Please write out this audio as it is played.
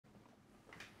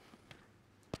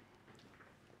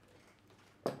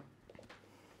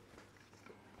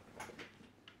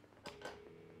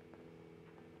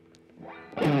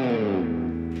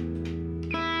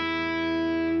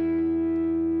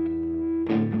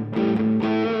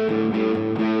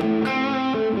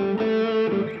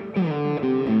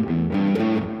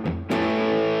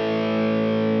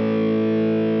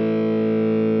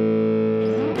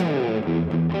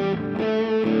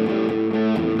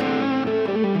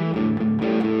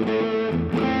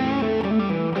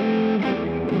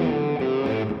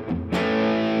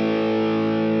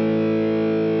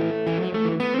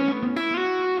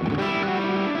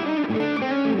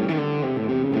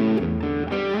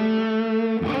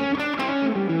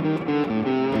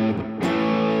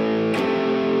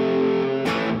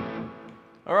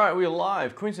we're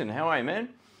live. Quinton, how are you, man?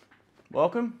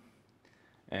 Welcome.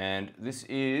 And this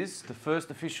is the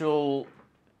first official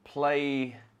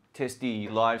play testy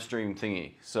live stream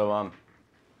thingy. So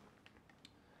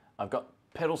I've got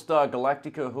Pedalstar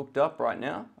Galactica hooked up right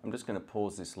now. I'm just going to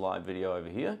pause this live video over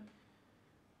here.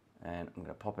 And I'm going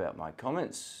to pop out my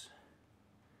comments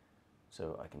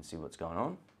so I can see what's going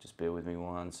on. Just bear with me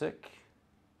one sec.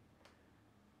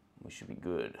 We should be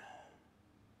good.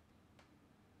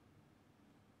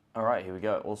 All right, here we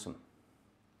go. Awesome.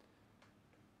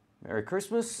 Merry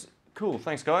Christmas. Cool.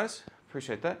 Thanks, guys.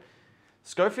 Appreciate that.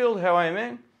 Schofield, how are you,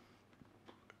 man?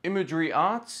 Imagery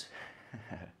Arts.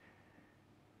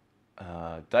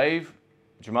 Dave.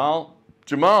 Jamal.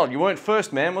 Jamal, you weren't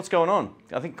first, man. What's going on?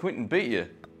 I think Quinton beat you.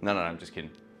 No, I'm just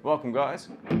kidding. Welcome, guys.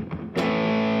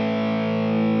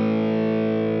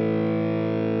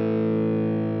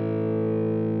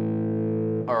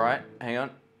 All right, hang on.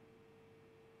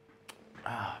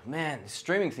 Man, this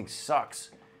streaming thing sucks.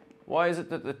 Why is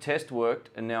it that the test worked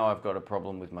and now I've got a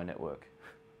problem with my network?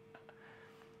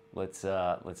 Let's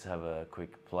have a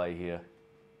quick play here.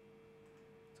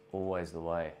 It's always the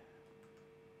way.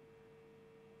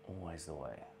 Always the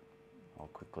way. I'll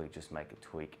quickly just make a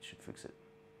tweak. It should fix it.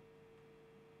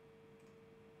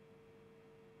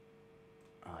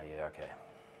 Oh yeah, okay.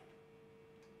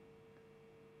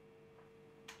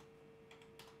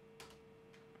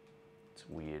 It's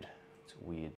weird. It's a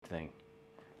weird thing.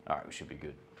 All right, we should be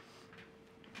good.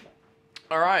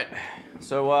 All right,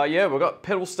 so yeah, we've got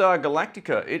Pedalstar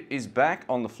Galactica. It is back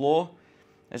on the floor.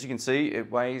 As you can see, it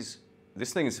weighs,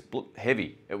 this thing is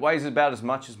heavy. It weighs about as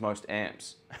much as most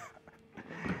amps.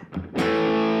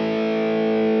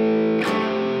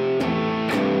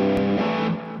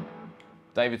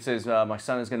 David says, my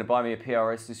son is going to buy me a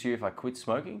PRS this year if I quit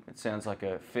smoking. It sounds like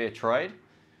a fair trade.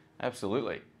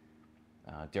 Absolutely.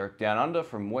 Derek Down Under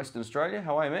from Western Australia.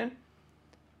 How are you, man?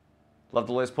 Love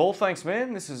the Les Paul. Thanks,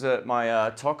 man. This is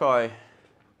my Tokai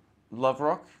Love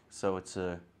Rock. So it's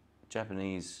a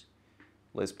Japanese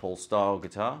Les Paul style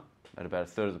guitar at about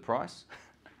 1/3 of the price.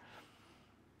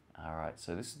 All right,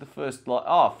 so this is the first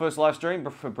live stream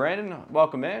for Brandon.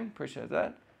 Welcome, man. Appreciate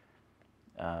that.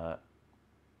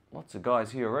 Lots of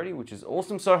guys here already, which is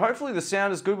awesome. So hopefully the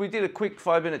sound is good. We did a quick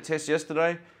 5-minute test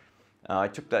yesterday. I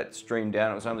took that stream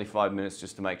down. It was only 5 minutes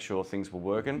just to make sure things were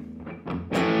working.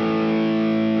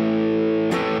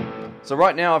 So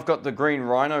right now I've got the green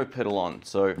Rhino pedal on,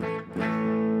 so,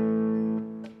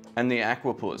 and the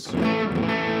Aquapus.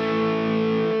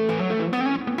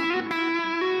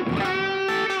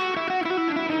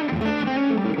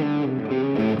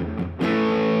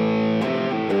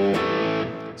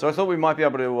 So I thought we might be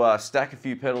able to stack a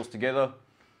few pedals together,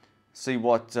 see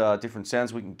what different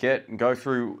sounds we can get, and go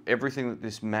through everything that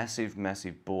this massive,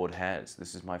 massive board has.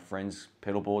 This is my friend's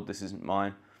pedal board. This isn't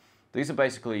mine. These are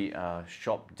basically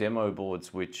shop demo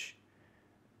boards, which,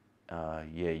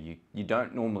 yeah, you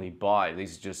don't normally buy.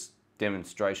 These are just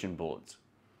demonstration boards.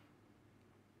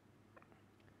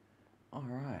 All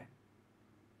right.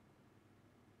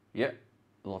 Yep,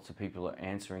 lots of people are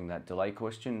answering that delay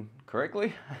question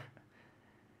correctly.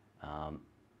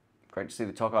 Great to see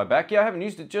the Tokai back. Yeah, I haven't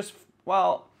used it just,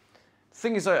 well, the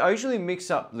thing is I usually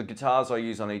mix up the guitars I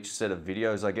use on each set of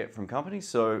videos I get from companies,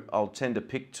 so I'll tend to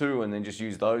pick 2 and then just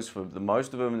use those for the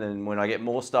most of them, and then when I get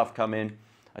more stuff come in,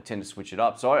 I tend to switch it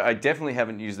up. So I definitely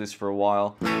haven't used this for a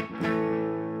while.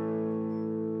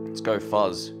 Let's go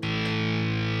fuzz.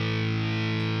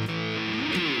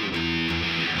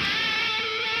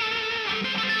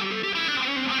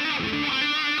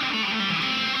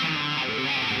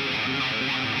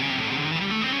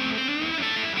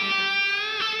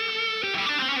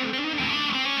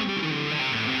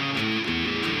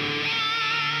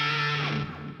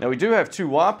 Now we do have 2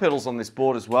 wah pedals on this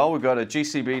board as well. We've got a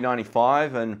GCB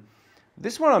 95, and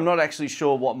this one I'm not actually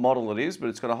sure what model it is, but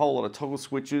it's got a whole lot of toggle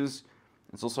switches.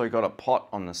 It's also got a pot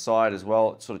on the side as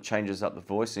well. It sort of changes up the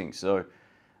voicing, so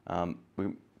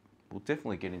we'll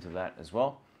definitely get into that as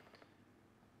well.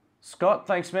 Scott,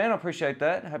 thanks, man. I appreciate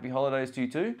that. Happy holidays to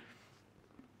you too.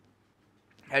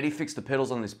 How do you fix the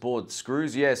pedals on this board?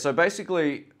 Screws? Yeah, so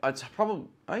basically, it's probably,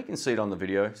 oh, you can see it on the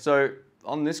video. So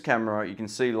on this camera, you can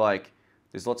see like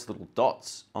there's lots of little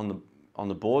dots on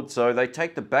the board. So they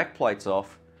take the back plates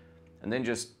off and then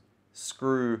just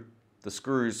screw the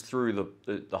screws through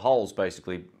the holes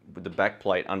basically with the back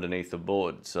plate underneath the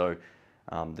board. So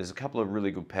there's a couple of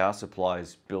really good power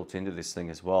supplies built into this thing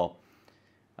as well.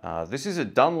 This is a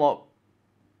Dunlop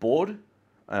board,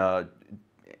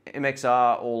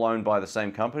 MXR, all owned by the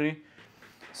same company.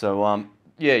 So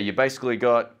yeah, you basically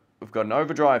we've got an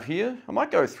overdrive here. I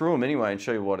might go through them anyway and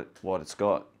show you what it's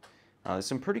got. There's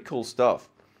some pretty cool stuff.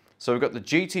 So we've got the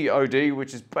GTOD,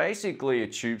 which is basically a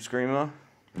tube screamer.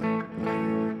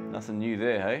 Nothing new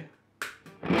there, hey?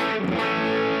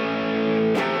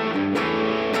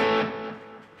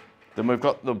 Then we've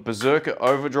got the Berserker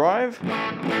Overdrive.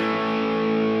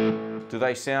 Do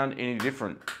they sound any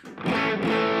different?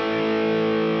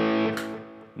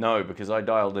 No, because I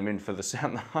dialed them in for the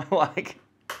sound that I like.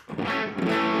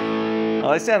 Oh,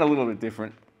 they sound a little bit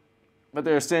different, but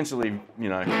they're essentially, you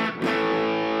know.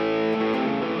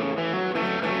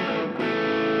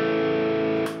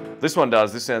 This one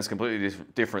does, this sounds completely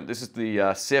different. This is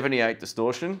the 78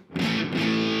 distortion.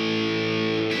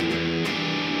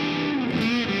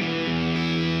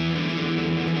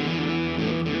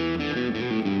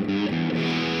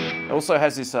 It also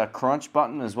has this crunch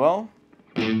button as well.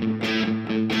 I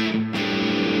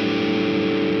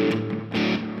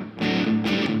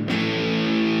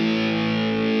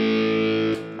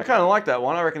kind of like that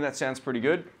one. I reckon that sounds pretty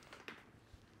good.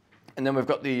 And then we've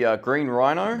got the Green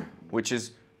Rhino, which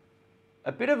is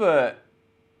a bit of an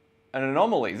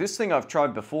anomaly. This thing I've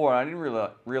tried before, and I didn't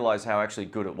realize how actually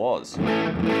good it was.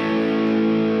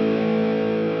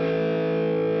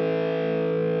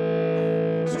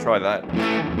 Let's try that.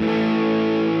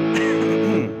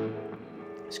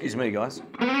 Excuse me, guys.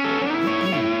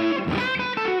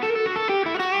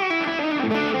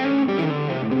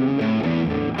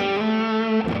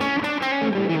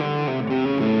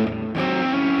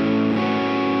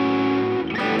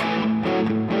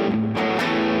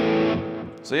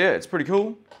 So yeah, it's pretty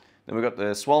cool. Then we've got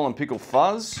the Swollen Pickle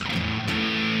Fuzz.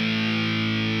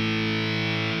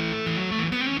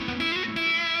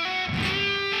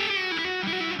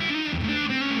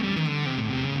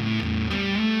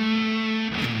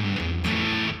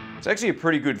 It's actually a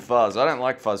pretty good fuzz. I don't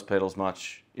like fuzz pedals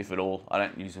much, if at all. I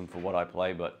don't use them for what I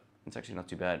play, but it's actually not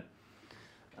too bad.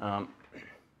 Let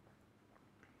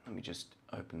me just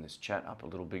open this chat up a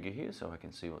little bigger here so I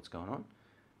can see what's going on.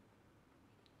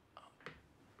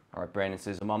 All right, Brandon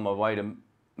says, I'm on my way to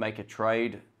make a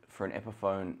trade for an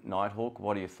Epiphone Nighthawk.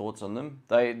 What are your thoughts on them?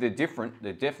 They're different.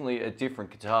 They're definitely a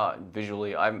different guitar.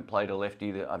 Visually, I haven't played a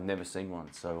lefty. I've never seen one.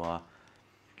 So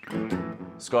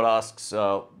Scott asks,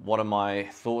 what are my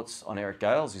thoughts on Eric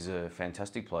Gales? He's a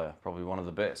fantastic player, probably one of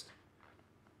the best.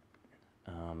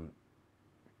 I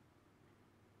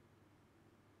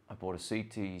bought a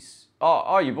CT's...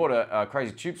 Oh, you bought a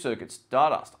Crazy Tube Circuit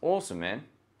Stardust. Awesome, man.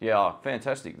 Yeah,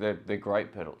 fantastic. They're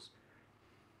great pedals.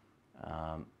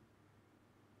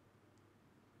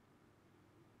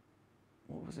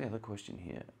 What was the other question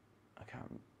here? I can't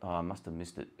remember. Oh, I must have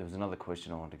missed it. There was another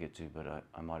question I wanted to get to, but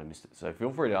I might have missed it. So feel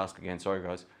free to ask again. Sorry,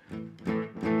 guys.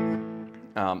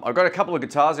 I've got a couple of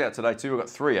guitars out today too. I've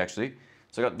got three, actually.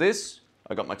 So I got this.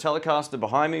 I got my Telecaster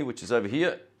behind me, which is over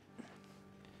here.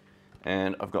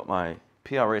 And I've got my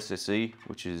PRS SE,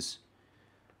 which is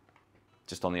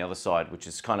just on the other side, which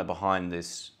is kind of behind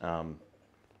this.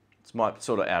 It's my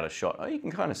sort of out of shot. Oh, you can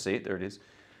kind of see it. There it is.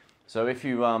 So if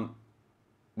you...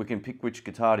 we can pick which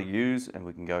guitar to use and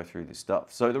we can go through this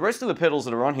stuff. So the rest of the pedals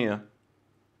that are on here,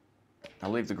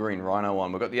 I'll leave the Green Rhino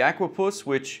on. We've got the Aquapus,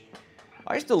 which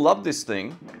I used to love this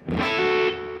thing.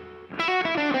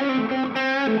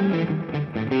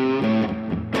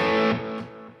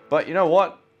 But you know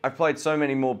what? I've played so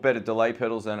many more better delay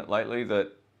pedals than it lately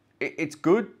that it's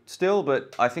good still,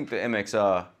 but I think the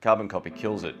MXR carbon copy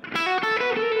kills it.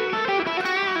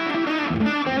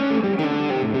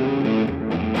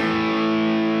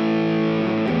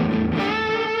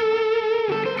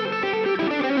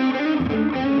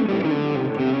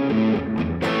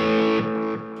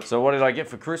 So what did I get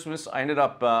for Christmas? I ended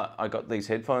up, I got these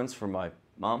headphones from my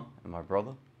mum and my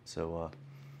brother. So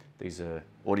these are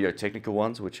Audio-Technica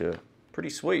ones, which are pretty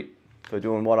sweet for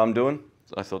doing what I'm doing.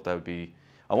 So I thought that would be,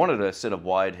 I wanted a set of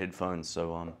wired headphones.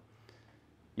 So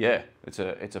yeah, it's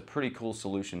a pretty cool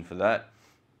solution for that.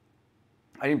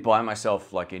 I didn't buy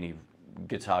myself like any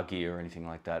guitar gear or anything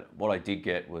like that. What I did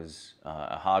get was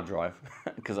a hard drive,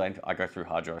 because I go through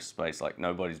hard drive space like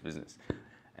nobody's business.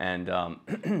 And,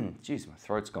 geez, my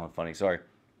throat's gone funny, sorry.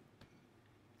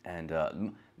 And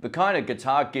the kind of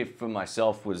guitar gift for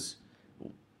myself was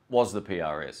the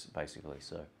PRS, basically.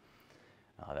 So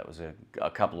that was a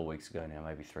couple of weeks ago now,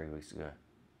 maybe 3 weeks ago.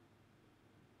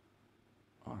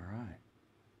 All right.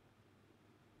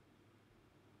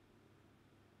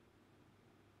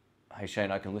 Hey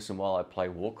Shane, I can listen while I play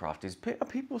Warcraft. Are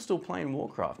people still playing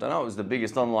Warcraft? I know it was the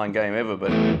biggest online game ever,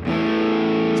 but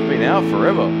it's been out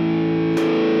forever.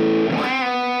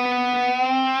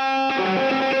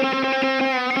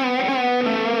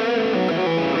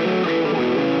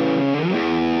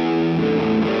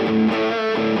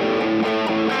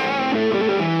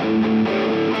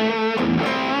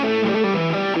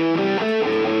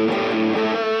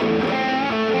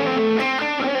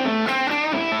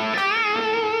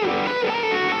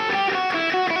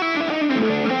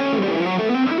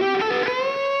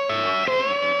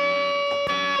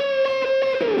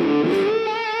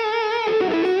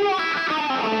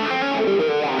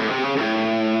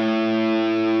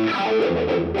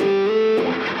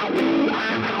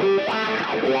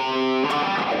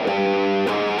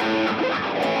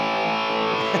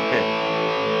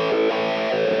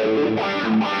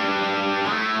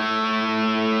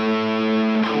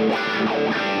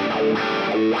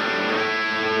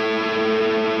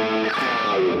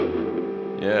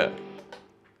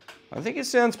 I think it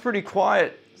sounds pretty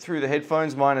quiet through the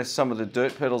headphones, minus some of the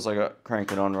dirt pedals I got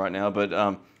cranking on right now, but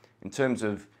in terms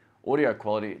of audio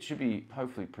quality, it should be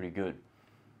hopefully pretty good.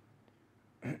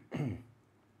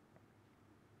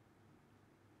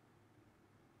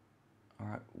 All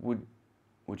right,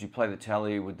 would you play the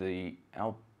Tally with the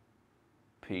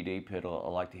LPD pedal? I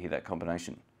like to hear that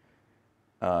combination.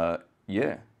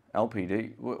 Yeah,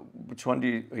 LPD. Which one are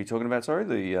you talking about? Sorry,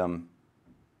 the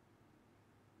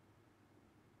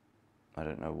I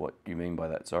don't know what you mean by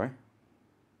that. Sorry.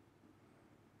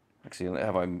 Actually,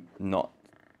 have I not?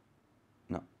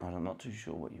 No, I'm not too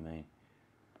sure what you mean.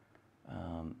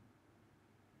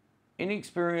 Any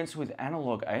experience with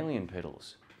analog alien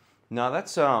pedals? No,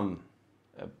 that's a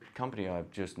company I've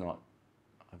just not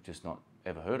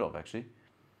ever heard of, actually.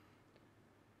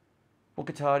 What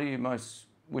guitar do you most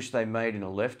wish they made in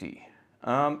a lefty?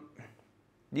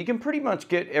 You can pretty much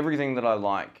get everything that I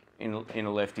like in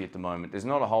a lefty at the moment. There's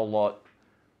not a whole lot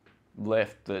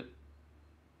left that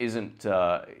isn't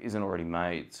already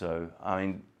made. So I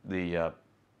mean, the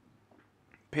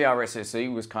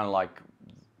PRSSE was kind of like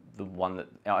the one that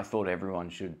I thought everyone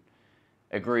should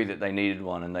agree that they needed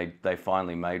one, and they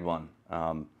finally made one.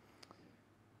 But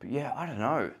yeah, I don't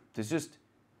know. There's just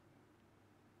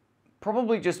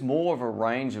probably just more of a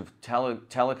range of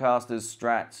Telecasters,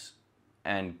 Strats,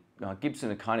 and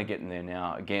Gibson are kind of getting there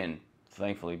now again,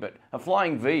 thankfully. But a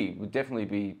Flying V would definitely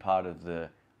be part of the.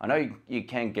 I know you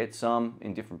can get some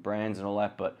in different brands and all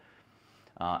that, but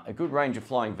a good range of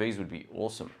Flying Vs would be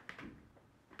awesome.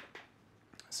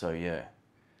 So yeah,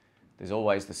 there's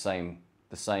always the same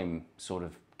sort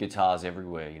of guitars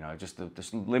everywhere, you know, just the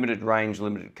limited range,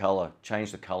 limited color,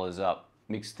 change the colors up,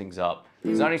 mix things up.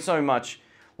 There's only so much,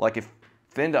 like if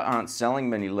Fender aren't selling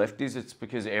many lefties, it's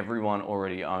because everyone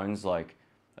already owns like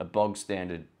a bog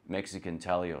standard Mexican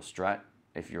Tally or Strat,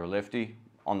 if you're a lefty,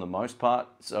 on the most part.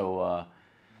 So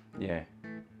yeah.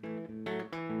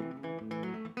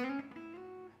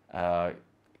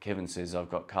 Kevin says, I've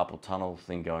got carpal tunnel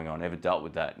thing going on. Ever dealt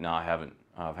with that? No, I haven't.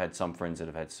 I've had some friends that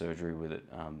have had surgery with it.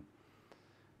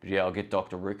 But yeah, I'll get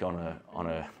Dr. Rick on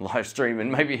a live stream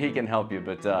and maybe he can help you.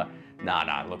 But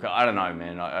nah, look, I don't know,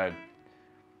 man.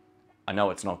 I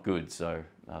know it's not good, so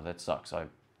that sucks. I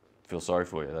feel sorry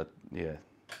for you. Yeah,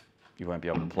 you won't be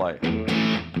able to play.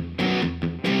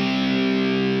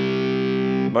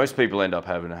 Most people end up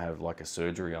having to have like a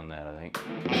surgery on that, I think.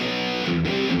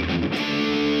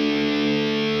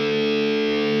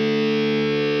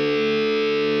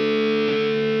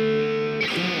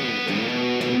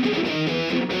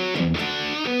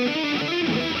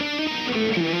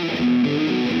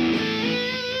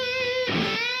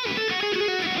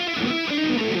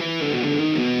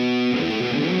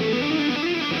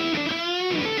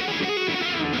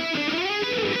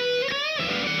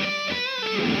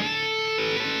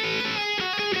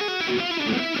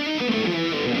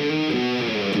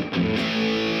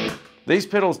 These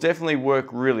pedals definitely work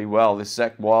really well. This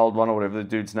Zach Wild one, or whatever the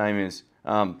dude's name is.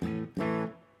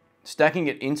 Stacking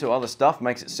it into other stuff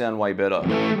makes it sound way better.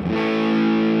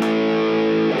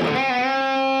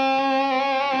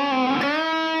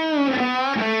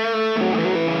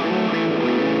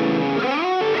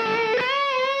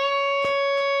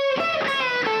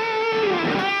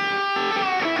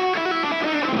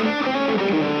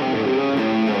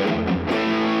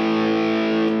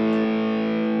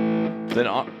 Then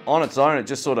on its own, it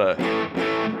just sort of,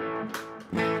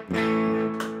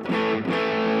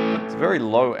 it's a very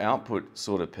low output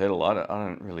sort of pedal. I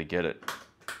don't really get it.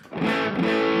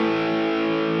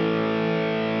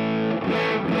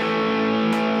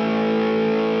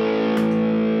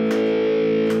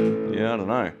 Yeah, I don't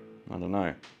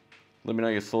know. Let me know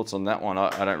your thoughts on that one.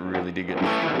 I don't really dig it.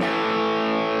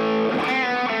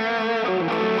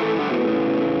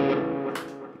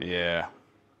 Yeah.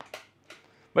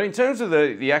 But in terms of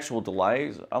the actual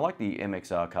delays, I like the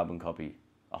MXR carbon copy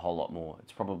a whole lot more.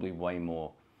 It's probably way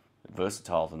more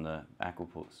versatile than the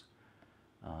Aquapus.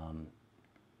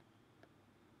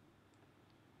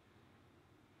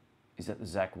 Is that the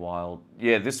Zach Wild?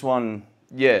 Yeah, this one,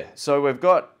 yeah. So we've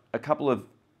got a couple of,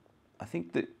 I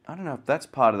don't know if that's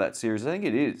part of that series. I think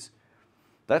it is.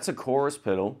 That's a chorus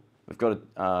pedal. We've got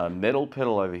a metal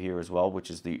pedal over here as well, which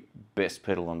is the best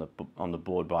pedal on the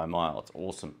board by a mile. It's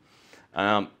awesome.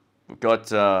 We've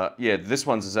got, yeah, this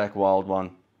one's a Zach Wild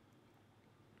one.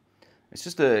 It's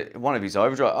just one of his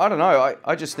overdrive. I don't know,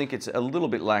 I just think it's a little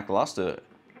bit lackluster.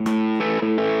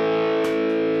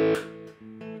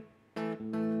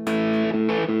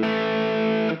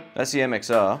 That's the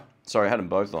MXR. Sorry, I had them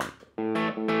both on.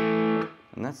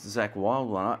 And that's the Zach Wild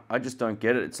one. I just don't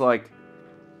get it. It's like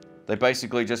they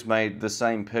basically just made the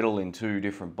same pedal in two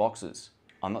different boxes.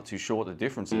 I'm not too sure what the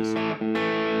difference is.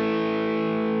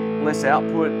 Less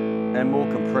output and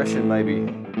more compression maybe.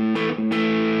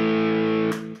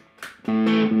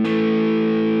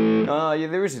 Yeah,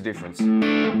 there is a difference.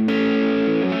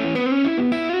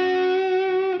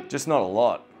 Just not a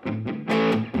lot.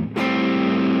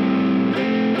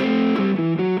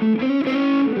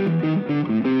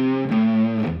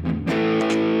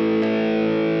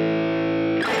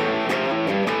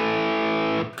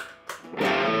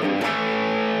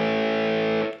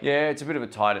 Yeah, it's a bit of a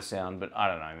tighter sound, but I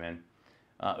don't know, man.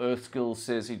 Earth Skills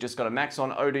says he just got a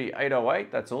Maxon OD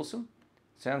 808. That's awesome.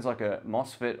 Sounds like a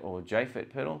MOSFET or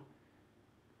JFET pedal.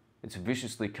 It's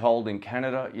viciously cold in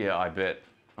Canada. Yeah, I bet.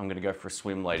 I'm going to go for a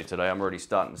swim later today. I'm already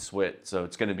starting to sweat. So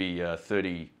it's going to be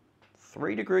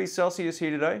 33 degrees Celsius here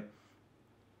today.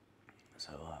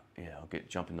 So yeah, I'll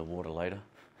jump in the water later.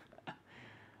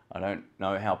 I don't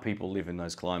know how people live in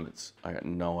those climates. I got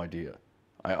no idea.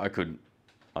 I couldn't.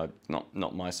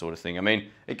 Not my sort of thing. I mean,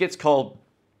 it gets cold.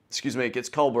 Excuse me, it gets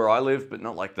cold where I live, but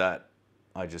not like that.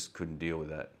 I just couldn't deal with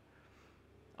that.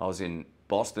 I was in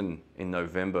Boston in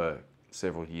November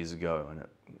several years ago, and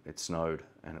it snowed,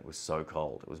 and it was so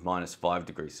cold. It was -5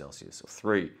 degrees Celsius, or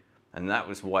 3, and that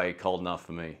was way cold enough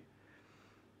for me.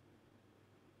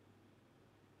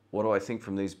 What do I think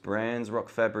from these brands? Rock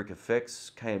Fabric Effects,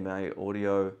 KMA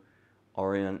Audio,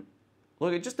 Orient.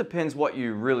 Look, it just depends what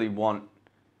you really want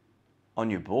on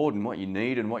your board and what you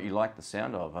need and what you like the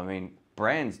sound of. I mean,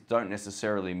 brands don't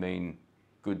necessarily mean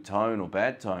good tone or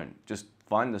bad tone. Just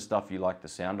find the stuff you like the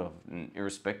sound of, and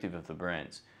irrespective of the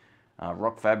brands.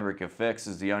 Rock Fabric Effects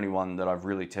is the only one that I've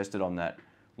really tested on that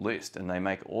list, and they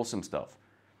make awesome stuff.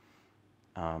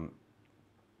 But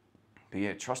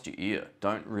yeah, trust your ear.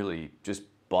 Don't really just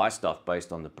buy stuff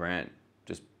based on the brand.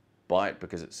 Just buy it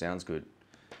because it sounds good.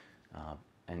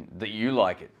 And that you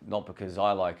like it, not because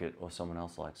I like it or someone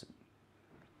else likes it.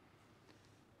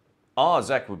 Oh,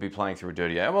 Zach would be playing through a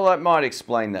dirty A. Well, that might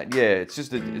explain that. Yeah, it's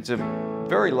just it's a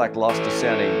very lackluster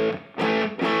sounding.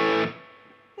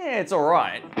 Yeah, it's all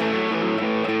right.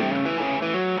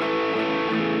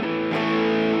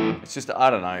 It's just, I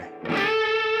don't know.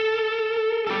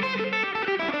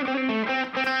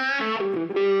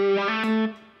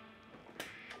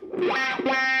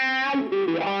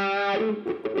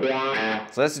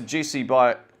 So that's a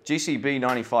GCB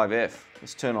 95F.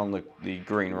 Let's turn on the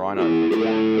green rhino.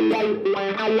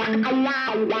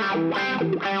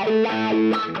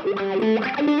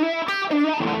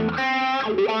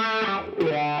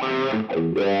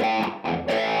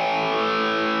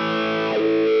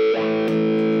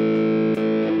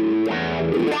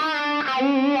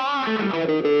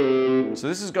 So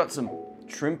this has got some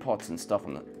trim pots and stuff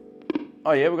on it.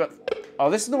 Oh yeah, oh,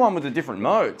 this is the one with the different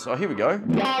modes. Oh, here we go.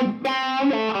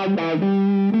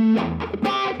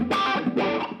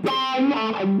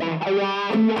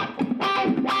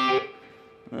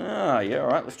 Ah, yeah, all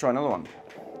right, let's try another one.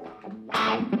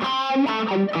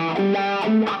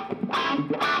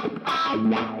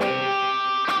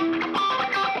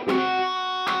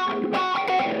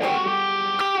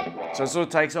 So it sort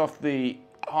of takes off the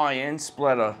high-end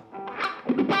splatter.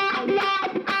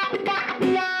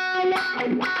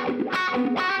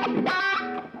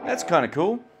 That's kind of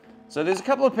cool. So there's a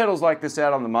couple of pedals like this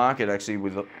out on the market actually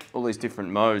with all these different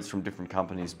modes from different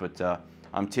companies, but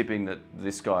I'm tipping that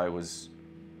this guy was,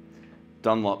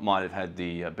 Dunlop might have had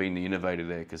been the innovator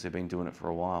there because they've been doing it for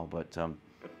a while, but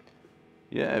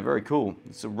yeah, very cool.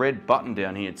 It's a red button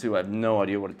down here too. I have no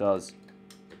idea what it does.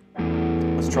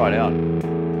 Let's try it out.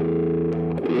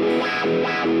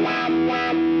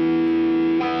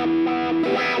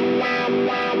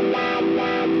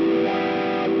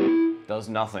 Does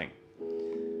nothing.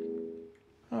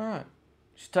 All right,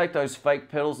 just take those fake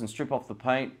pedals and strip off the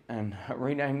paint and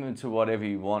rename them to whatever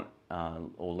you want,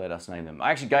 or let us name them.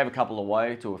 I actually gave a couple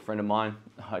away to a friend of mine.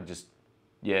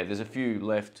 Yeah, there's a few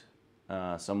left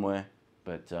somewhere,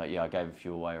 but yeah, I gave a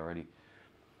few away already.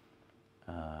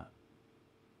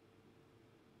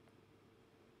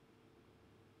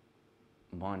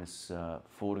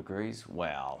 -4 degrees.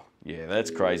 Wow. Yeah, that's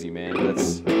crazy, man.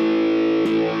 That's.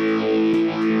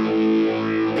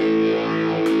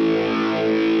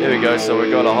 There we go. So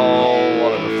we've got a whole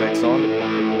lot of effects on.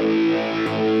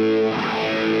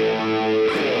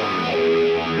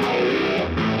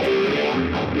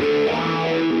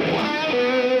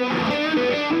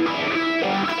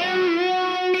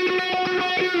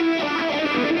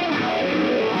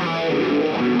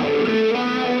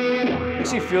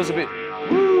 Actually feels a bit.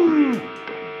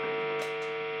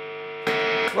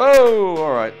 Whoa!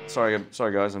 All right, sorry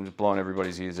guys, I'm just blowing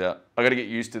everybody's ears out. I got to get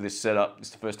used to this setup.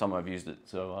 It's the first time I've used it,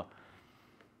 so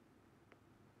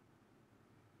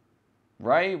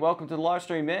Ray, welcome to the live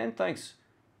stream, man. Thanks.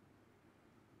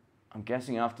 I'm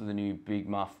guessing after the new Big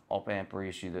Muff op amp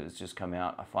reissue that has just come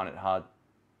out, I find it hard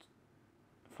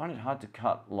to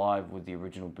cut live with the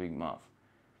original Big Muff.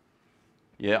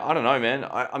 Yeah, I don't know, man.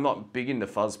 I'm not big into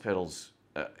fuzz pedals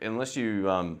unless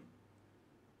you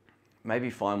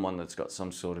maybe find one that's got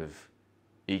some sort of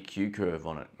EQ curve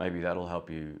on it. Maybe that'll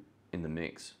help you in the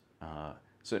mix.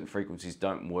 Certain frequencies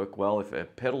don't work well. If a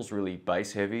pedal's really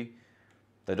bass heavy,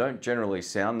 they don't generally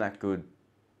sound that good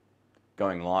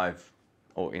going live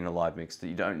or in a live mix. That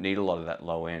you don't need a lot of that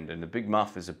low end. And the Big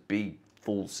Muff is a big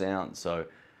full sound, so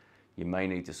you may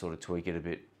need to sort of tweak it a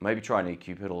bit. Maybe try an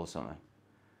EQ pedal or something.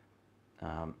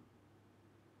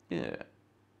 Yeah.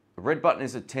 The red button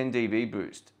is a 10 dB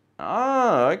boost.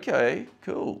 Ah, okay,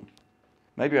 cool.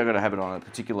 Maybe I got to have it on a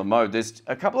particular mode. There's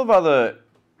a couple of other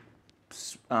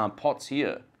pots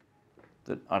here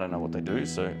that I don't know what they do,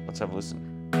 so let's have a listen.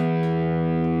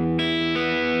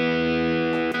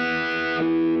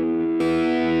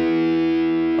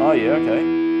 Oh yeah, okay.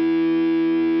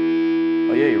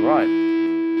 Oh yeah, you're right.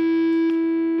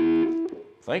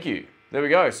 Thank you. There we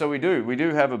go. So we do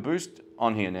have a boost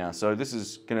on here now. So this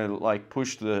is gonna like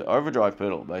push the overdrive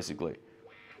pedal basically.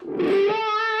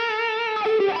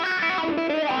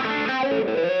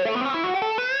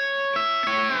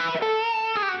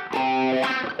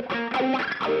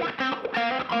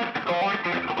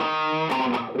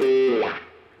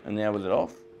 And now with it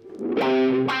off.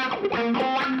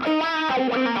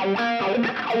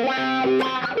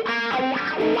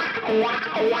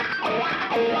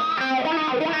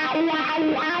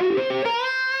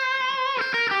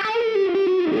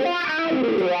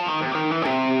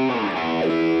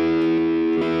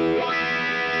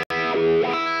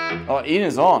 Oh, in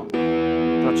is on.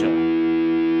 Gotcha.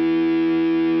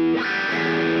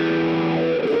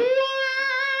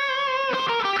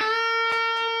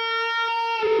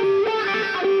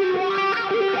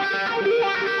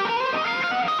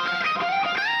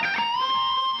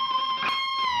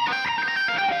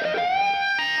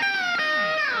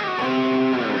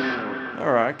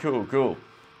 Cool, cool.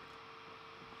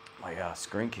 My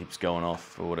screen keeps going off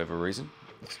for whatever reason.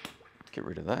 Let's get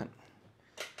rid of that.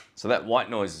 So that white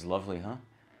noise is lovely, huh?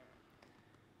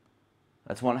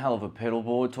 That's one hell of a pedal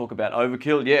board. Talk about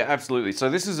overkill. Yeah, absolutely. So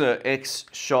this is a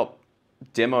ex-shop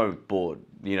demo board.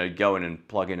 You know, go in and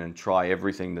plug in and try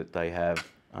everything that they have,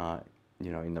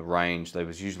 you know, in the range. There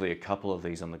was usually a couple of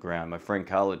these on the ground. My friend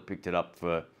Carl had picked it up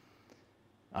for,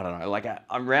 I don't know, like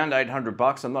around 800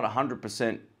 bucks. I'm not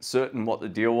 100% certain what the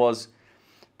deal was,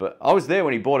 but I was there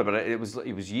when he bought it, but it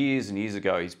was years and years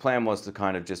ago. His plan was to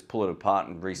kind of just pull it apart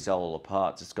and resell all the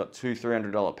parts. It's got two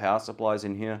 $300 power supplies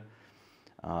in here.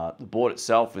 The board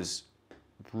itself is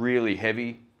really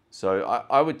heavy. So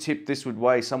I would tip this would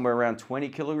weigh somewhere around 20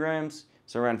 kilograms.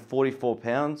 So around 44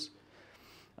 pounds.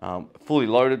 Fully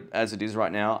loaded as it is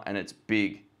right now, and it's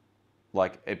big.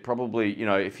 Like it probably, you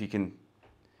know, if you can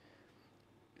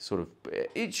sort of,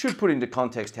 it should put into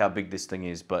context how big this thing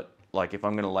is, but like if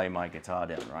I'm going to lay my guitar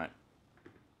down, right,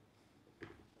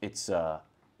 it's you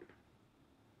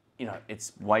know,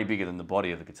 it's way bigger than the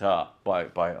body of the guitar by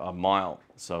a mile.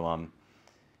 So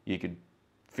you could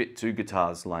fit two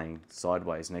guitars laying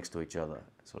sideways next to each other,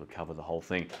 sort of cover the whole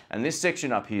thing. And this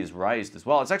section up here is raised as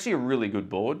well. It's actually a really good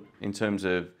board in terms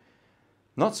of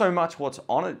not so much what's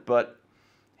on it, but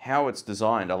how it's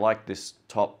designed. I like this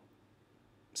top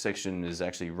section is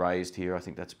actually raised here. I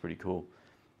think that's pretty cool.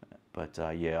 But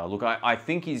yeah, look, I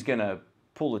think he's going to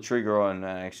pull the trigger on and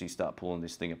actually start pulling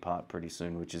this thing apart pretty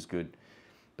soon, which is good.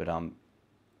 But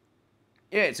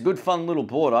yeah, it's a good fun little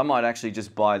board. I might actually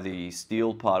just buy the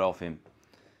steel part off him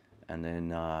and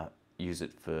then use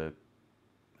it for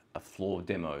a floor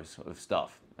demos of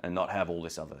stuff and not have all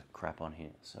this other crap on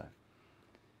here. So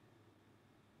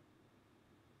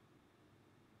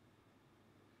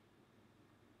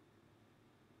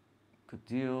good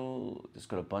deal. Just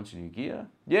got a bunch of new gear.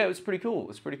 Yeah, it was pretty cool.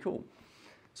 It's pretty cool.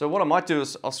 So what I might do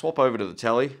is I'll swap over to the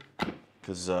Tele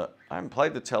because I haven't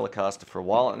played the Telecaster for a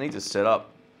while. It needs to set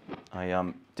up. I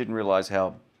didn't realize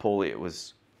how poorly it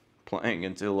was playing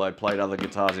until I played other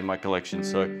guitars in my collection.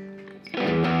 So I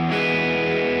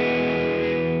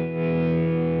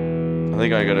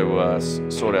think I got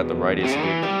to sort out the radius a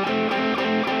bit.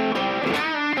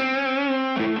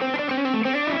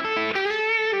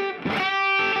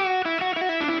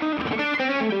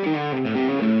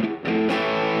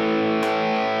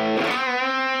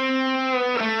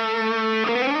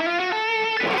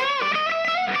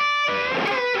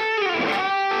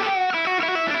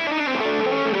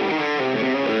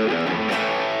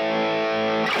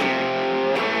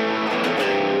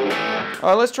 All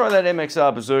right, let's try that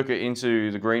MXR Berserker into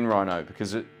the green Rhino,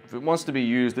 because if it wants to be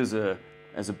used as a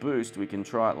boost, we can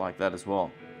try it like that as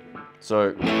well.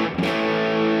 So.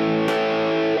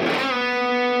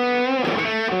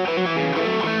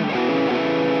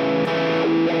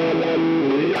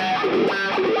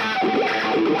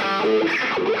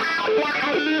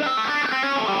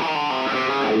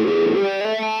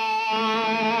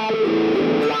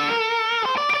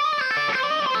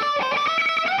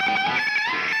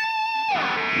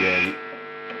 Yeah,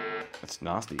 that's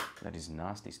nasty. That is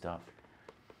nasty stuff.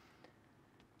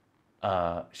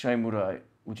 Shane,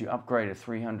 would you upgrade a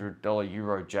 $300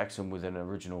 Euro Jackson with an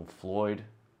original Floyd?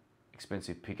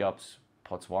 Expensive pickups,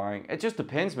 pots wiring. It just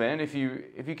depends, man. If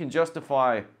you can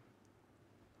justify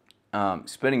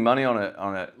spending money on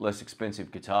a less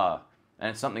expensive guitar,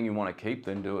 and it's something you want to keep,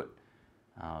 then do it.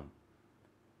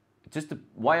 Just to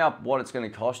weigh up what it's going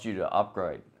to cost you to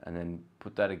upgrade, and then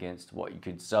put that against what you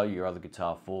could sell your other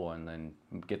guitar for, and then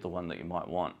get the one that you might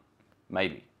want.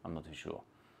 Maybe, I'm not too sure.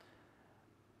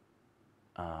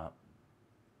 My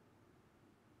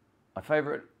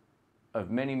favorite of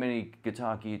many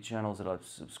guitar gear channels that I've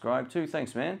subscribed to.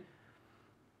 Thanks, man.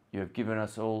 You have given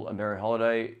us all a merry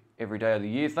holiday every day of the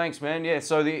year. Thanks, man. Yeah,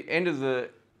 so the end of the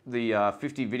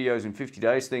 50 videos in 50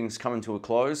 days thing's coming to a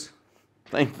close.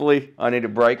 Thankfully, I need a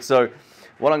break. So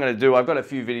what I'm going to do, I've got a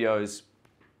few videos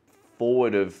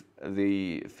forward of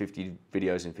the 50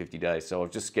 videos in 50 days. So I've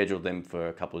just scheduled them for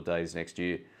a couple of days next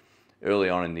year, early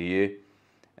on in the year.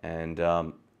 And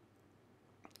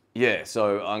yeah,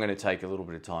 so I'm going to take a little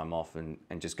bit of time off and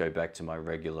just go back to my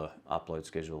regular upload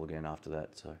schedule again after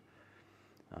that. So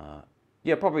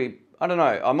yeah, probably, I don't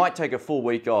know, I might take a full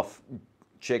week off,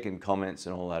 checking comments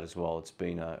and all that as well. It's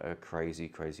been a crazy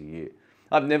year.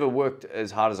 I've never worked as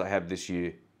hard as I have this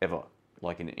year ever,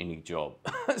 like in any job.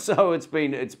 So it's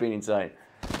been insane.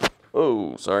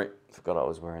 Oh, sorry, forgot I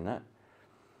was wearing that.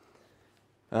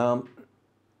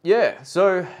 Yeah,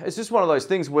 so it's just one of those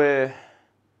things where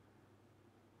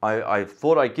I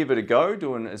thought I'd give it a go,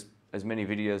 doing as many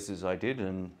videos as I did,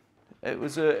 and it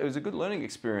was a good learning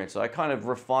experience. I kind of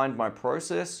refined my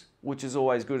process, which is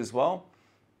always good as well.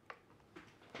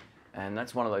 And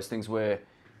that's one of those things where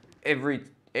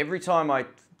every time I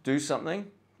do something,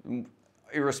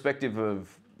 irrespective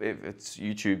of if it's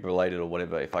YouTube related or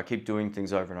whatever, if I keep doing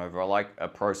things over and over, I like a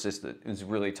process that is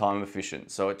really time efficient.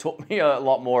 So it taught me a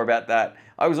lot more about that.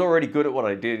 I was already good at what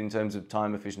I did in terms of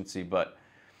time efficiency, but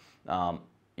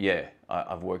yeah,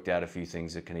 I've worked out a few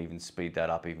things that can even speed that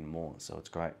up even more. So it's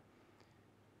great.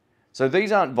 So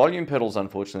these aren't volume pedals,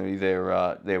 unfortunately.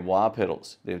 They're wah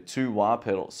pedals. They're 2 wah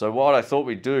pedals. So what I thought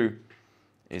we'd do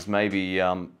is maybe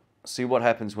see what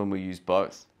happens when we use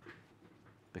both,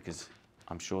 because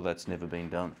I'm sure that's never been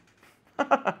done.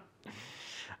 I'm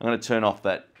going to turn off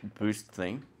that boost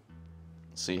thing,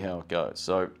 see how it goes.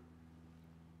 So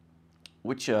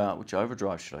which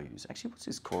overdrive should I use? Actually, what's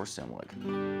this chorus sound like?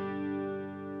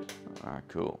 All right,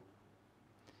 cool.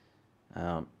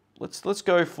 Let's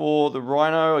go for the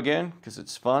Rhino again, because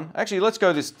it's fun. Actually, let's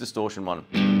go this distortion one.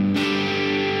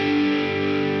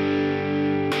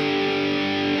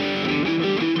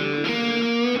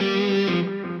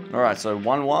 All right, so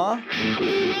 1 wah.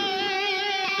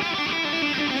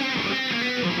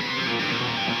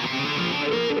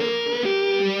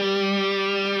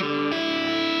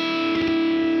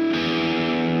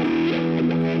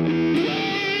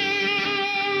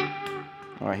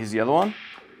 All right, here's the other one.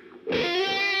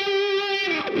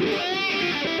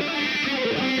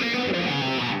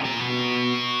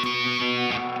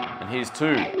 And here's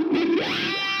 2.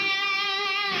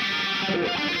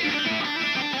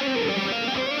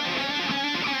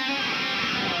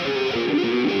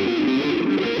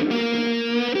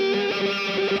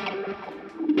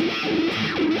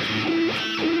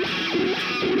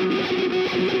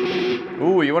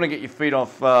 Ooh, you want to get your feet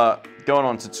off going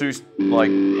on to 2 like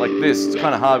this. It's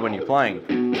kind of hard when you're playing.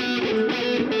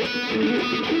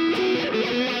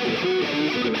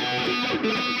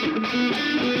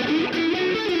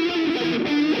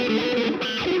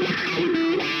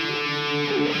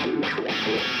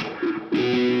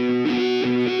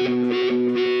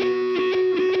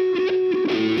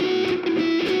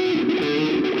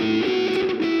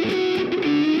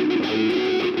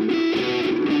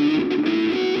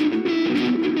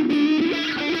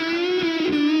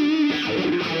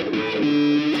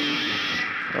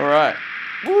 Alright,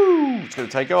 woo, it's going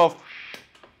to take off.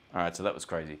 Alright, so that was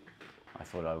crazy. I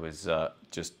thought I was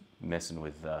just messing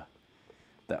with,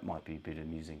 that might be a bit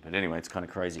amusing. But anyway, it's kind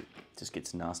of crazy. It just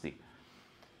gets nasty.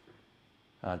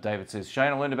 David says,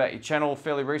 Shane, I learned about your channel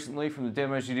fairly recently from the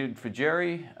demos you did for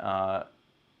Jerry.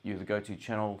 you're the go-to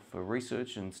channel for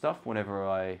research and stuff whenever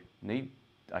I need.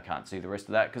 I can't see the rest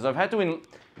of that because I've had to.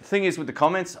 The thing is with the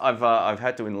comments, I've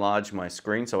had to enlarge my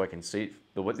screen so I can see it.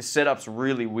 But this setup's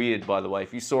really weird, by the way.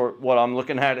 If you saw what I'm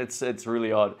looking at, it's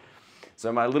really odd.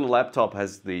 So my little laptop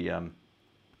has the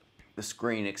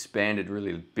screen expanded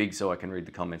really big so I can read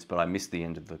the comments, but I missed the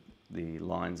end of the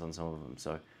lines on some of them.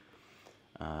 So.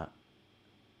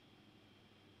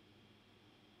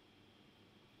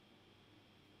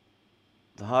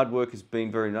 The hard work has been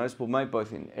very noticeable, mate,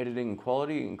 both in editing and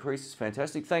quality. Increase is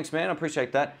fantastic. Thanks, man. I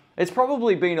appreciate that. It's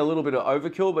probably been a little bit of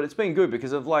overkill, but it's been good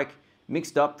because I've like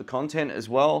mixed up the content as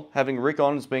well. Having Rick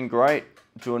on has been great.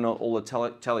 Doing all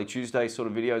the Tally Tuesday sort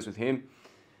of videos with him.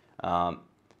 I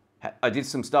did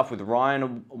some stuff with Ryan a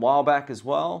while back as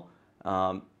well.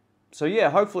 So yeah,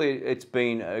 hopefully it's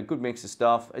been a good mix of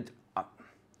stuff.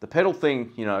 The pedal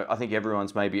thing, you know, I think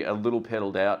everyone's maybe a little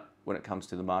pedaled out when it comes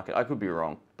to the market. I could be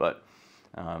wrong, but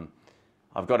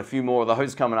I've got a few more of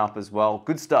those coming up as well.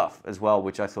 Good stuff as well,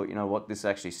 which I thought, you know what, this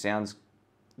actually sounds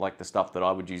like the stuff that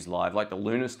I would use live, like the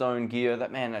Lunar Stone gear.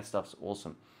 That stuff's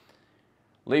awesome.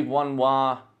 Leave one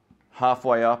wah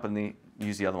halfway up and then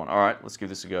use the other one. All right, let's give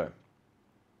this a go.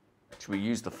 Should we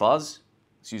use the fuzz?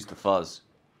 Let's use the fuzz.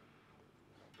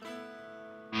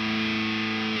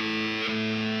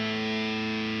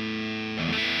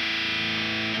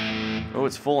 Oh,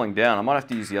 it's falling down. I might have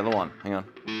to use the other one. Hang on.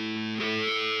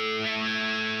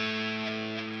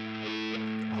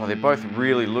 Oh, they're both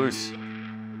really loose.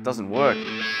 It doesn't work.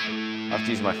 I have to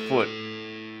use my foot.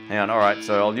 Hang on. All right,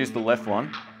 so I'll use the left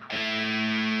one.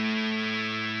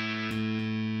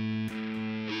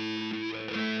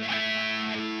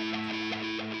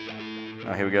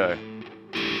 Oh, here we go.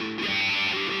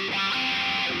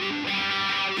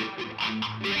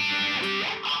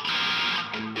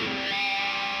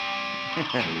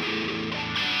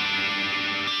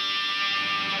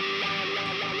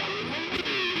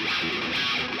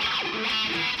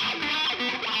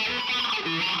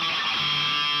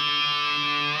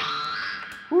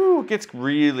 Woo, it gets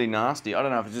really nasty. I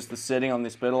don't know if it's just the setting on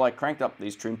this pedal. I cranked up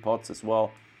these trim pots as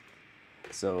well.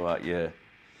 So yeah.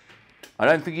 I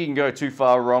don't think you can go too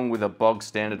far wrong with a bog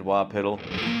standard wah pedal.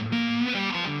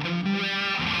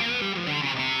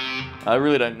 I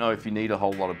really don't know if you need a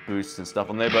whole lot of boosts and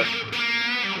stuff on there, but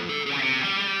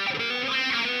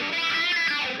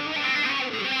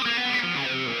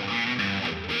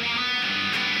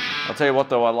I'll tell you what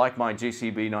though, I like my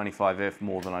GCB 95F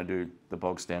more than I do the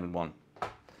bog standard one.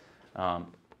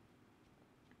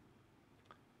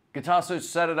 Guitar Search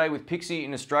Saturday with Pixie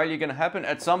in Australia going to happen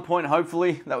at some point,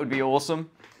 hopefully. That would be awesome.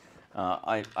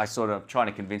 I sort of trying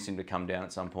to convince him to come down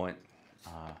at some point.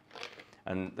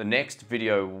 And the next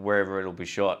video, wherever it'll be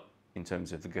shot, in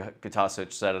terms of the Guitar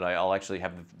Search Saturday, I'll actually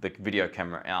have the video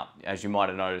camera out. As you might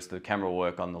have noticed, the camera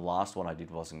work on the last one I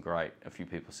did wasn't great. A few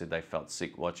people said they felt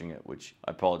sick watching it, which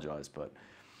I apologize, but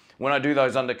when I do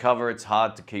those undercover, it's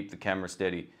hard to keep the camera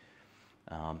steady.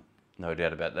 No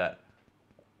doubt about that.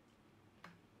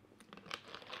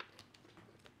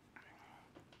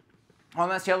 Oh,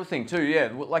 and that's the other thing too, yeah,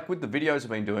 like with the videos I've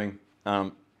been doing,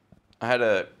 I had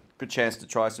a good chance to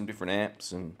try some different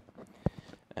amps and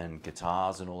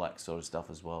guitars and all that sort of stuff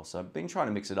as well. So I've been trying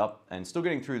to mix it up and still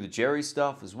getting through the Jerry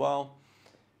stuff as well.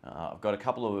 I've got a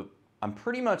couple of, I'm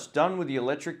pretty much done with the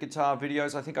electric guitar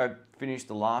videos. I think I finished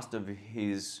the last of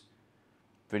his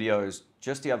videos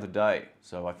just the other day.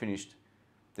 So I finished,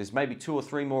 there's maybe 2 or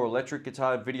 3 more electric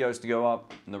guitar videos to go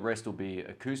up and the rest will be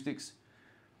acoustics.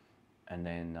 And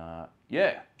then,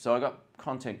 yeah, so I got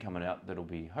content coming out that'll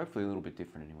be hopefully a little bit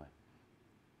different anyway.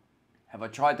 Have I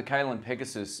tried the Kalen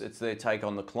Pegasus? It's their take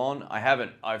on the Klon. I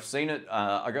haven't. I've seen it.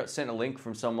 I got sent a link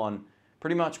from someone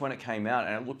pretty much when it came out,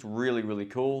 and it looked really, really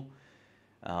cool.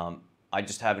 I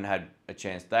just haven't had a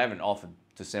chance. They haven't offered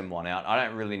to send one out. I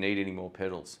don't really need any more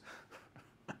pedals,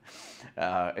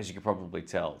 as you can probably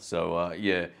tell. So,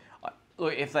 yeah.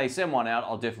 Look, if they send one out,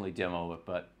 I'll definitely demo it,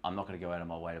 but I'm not going to go out of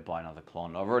my way to buy another Klon.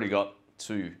 I've already got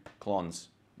 2 Klons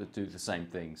that do the same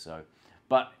thing. So,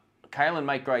 but Kalen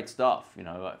make great stuff, you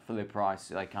know, for their price,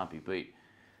 they can't be beat.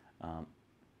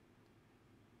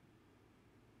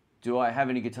 Do I have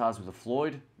any guitars with a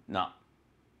Floyd? No.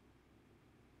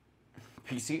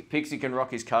 Pixie can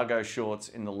rock his cargo shorts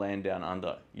in the land down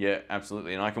under. Yeah,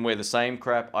 absolutely. And I can wear the same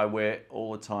crap I wear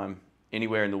all the time,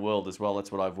 anywhere in the world as well.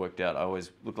 That's what I've worked out. I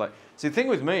always look like... See, the thing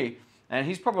with me, and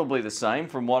he's probably the same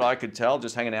from what I could tell,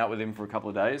 just hanging out with him for a couple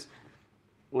of days,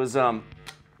 was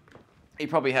he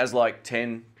probably has like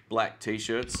 10 black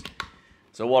t-shirts.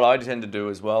 So what I tend to do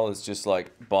as well is just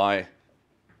like buy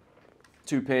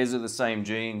 2 pairs of the same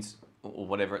jeans or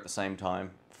whatever at the same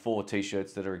time, 4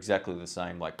 t-shirts that are exactly the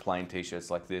same, like plain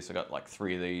t-shirts like this. I got like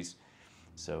 3 of these.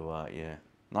 So yeah,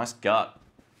 nice gut.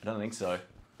 I don't think so.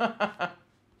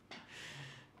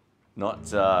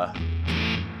 Not.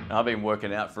 I've been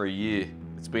working out for a year.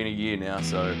 It's been a year now,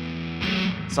 so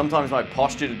sometimes my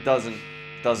posture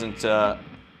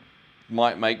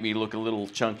might make me look a little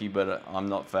chunky, but I'm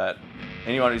not fat.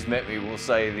 Anyone who's met me will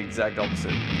say the exact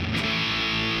opposite.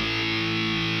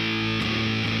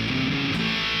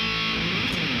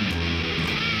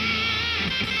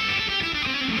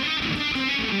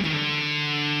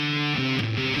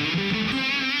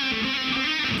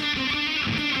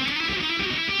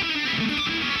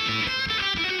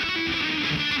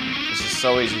 This is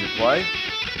so easy to play.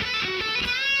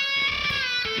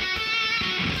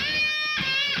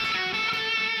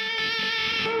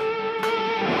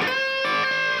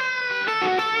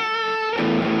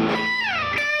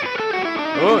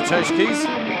 Oh, change keys.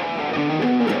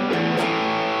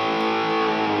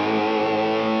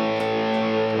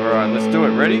 All right, let's do it.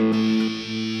 Ready?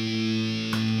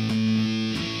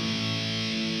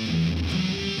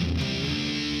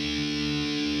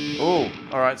 Oh,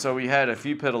 all right, so we had a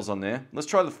few pedals on there. Let's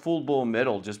try the full bore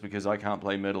metal just because I can't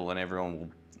play metal and everyone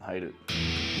will hate it.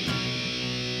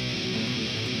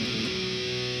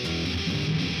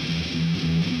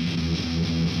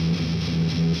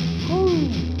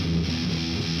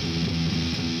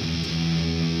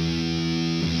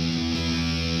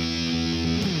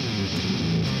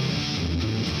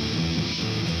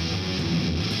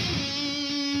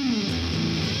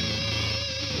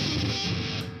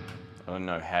 I don't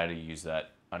know how to use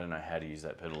that. I don't know how to use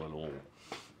that pedal at all.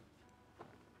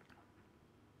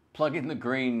 Plug in the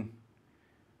green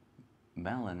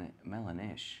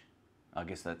Melanesh. I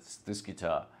guess that's this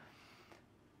guitar.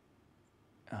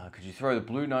 Could you throw the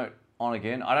blue note on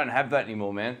again? I don't have that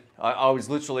anymore, man. I was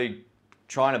literally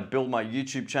trying to build my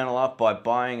YouTube channel up by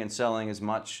buying and selling as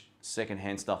much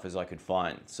secondhand stuff as I could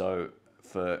find. So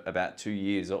for about 2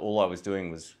 years, all I was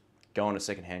doing was going to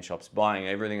secondhand shops, buying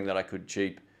everything that I could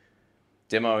cheap,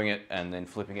 demoing it and then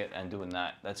flipping it and doing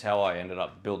that. That's how I ended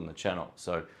up building the channel.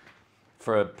 So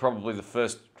for probably the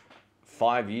first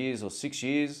 5 years or 6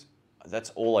 years, that's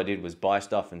all I did was buy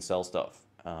stuff and sell stuff.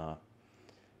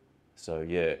 So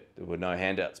yeah, there were no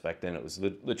handouts back then. It was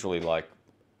literally like,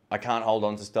 I can't hold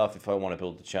on to stuff if I want to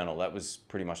build the channel. That was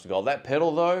pretty much the goal. That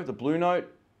pedal though, the blue note,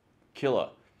 killer.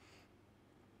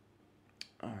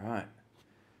 All right.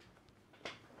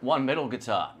 One metal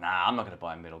guitar. Nah, I'm not gonna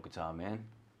buy a metal guitar, man.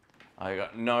 I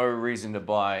got no reason to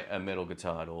buy a metal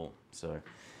guitar at all, so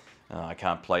I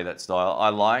can't play that style. I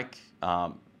like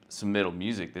some metal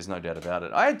music, there's no doubt about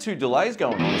it. I had 2 delays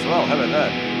going on as well, how about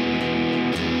that?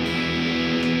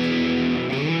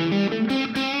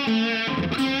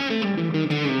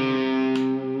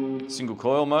 Single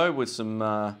coil mode with some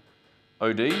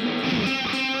OD.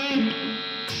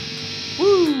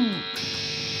 Woo!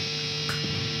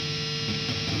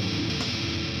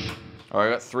 All right,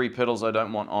 I got 3 pedals I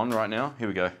don't want on right now. Here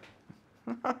we go.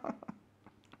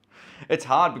 It's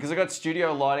hard because I got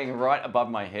studio lighting right above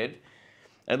my head.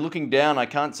 And looking down, I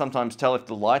can't sometimes tell if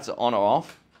the lights are on or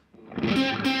off.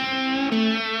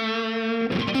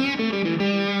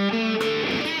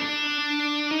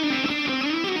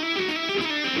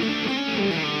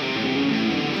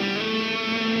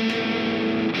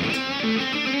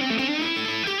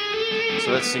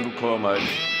 So that's single coil mode.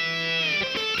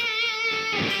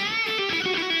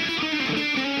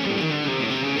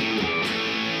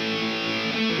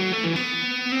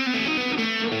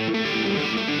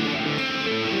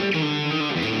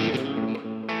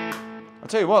 I'll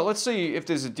tell you what, let's see if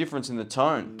there's a difference in the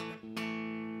tone.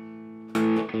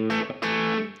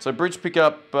 So bridge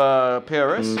pickup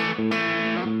PRS.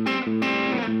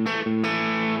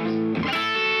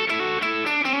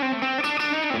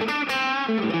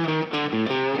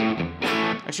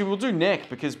 Actually, we'll do neck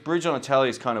because bridge on a tally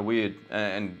is kind of weird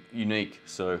and unique,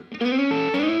 so. All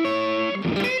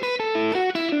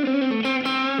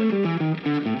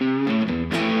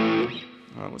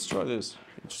right, let's try this.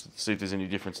 Just see if there's any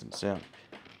difference in the sound.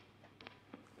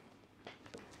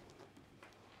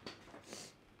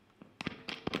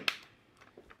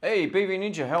 Hey, BV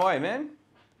Ninja, how are you, man?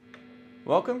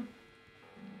 Welcome.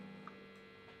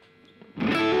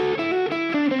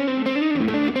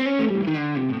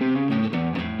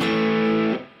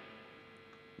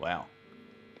 Wow.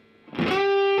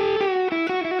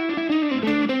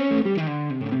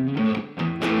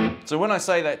 So when I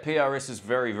say that PRS is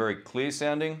very, very clear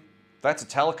sounding, that's a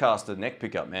Telecaster neck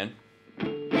pickup, man.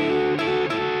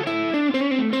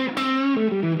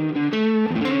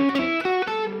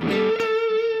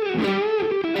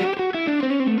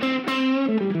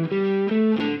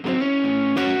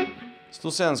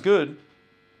 vocal sounds good.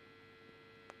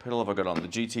 What pedal have I got on? The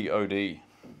GT-OD.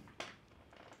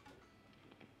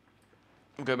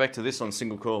 We'll go back to this on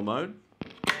single coil mode.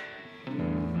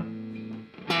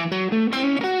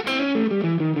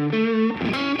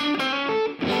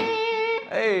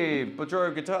 Hey,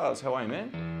 Bodro Guitars, how are you,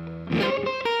 man?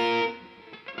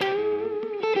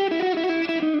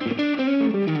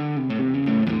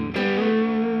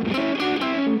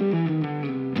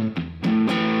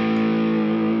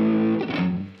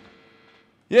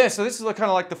 Yeah, so this is kind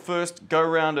of like the first go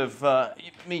round of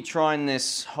me trying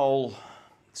this whole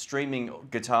streaming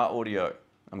guitar audio.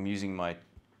 I'm using my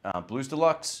Blues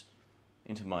Deluxe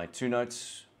into my 2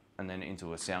 notes and then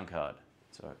into a sound card.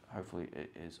 So hopefully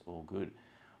it is all good.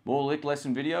 More lick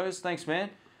lesson videos. Thanks, man.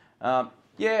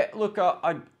 Yeah, look,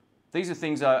 these are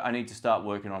things I need to start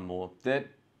working on more.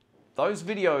 Those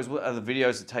videos are the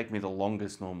videos that take me the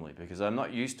longest normally because I'm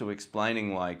not used to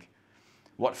explaining like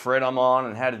what fret I'm on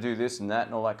and how to do this and that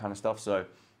and all that kind of stuff. So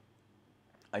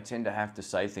I tend to have to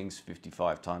say things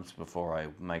 55 times before I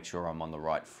make sure I'm on the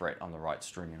right fret, on the right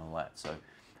string and all that. So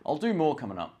I'll do more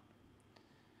coming up.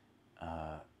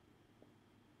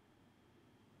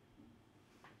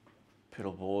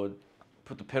 Pedalboard,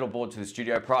 put the Pedalboard to the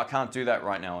Studio Pro. I can't do that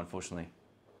right now, unfortunately.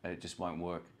 It just won't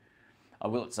work. I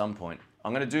will at some point.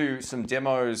 I'm going to do some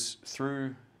demos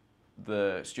through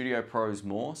the Studio Pros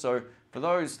more. So for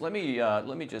those, let me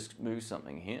just move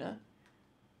something here.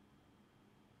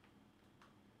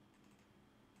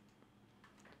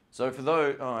 So for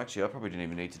those, oh, actually, I probably didn't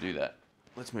even need to do that.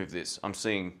 Let's move this. I'm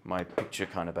seeing my picture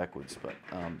kind of backwards, but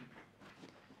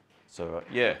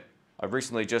yeah. I've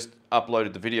recently just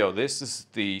uploaded the video of this. This is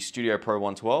the Studio Pro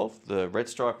 112, the red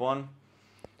stripe one,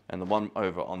 and the one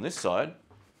over on this side,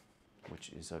 which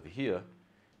is over here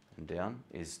and down,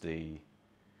 is the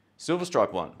silver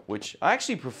stripe one, which I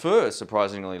actually prefer,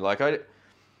 surprisingly. Like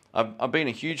I've been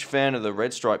a huge fan of the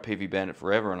red stripe PV Bandit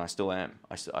forever, and I still am.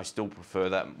 I still prefer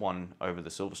that one over the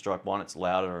silver stripe one. It's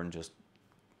louder and just,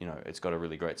 you know, it's got a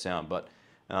really great sound. But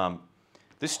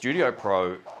this Studio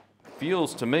Pro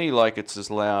feels to me like it's as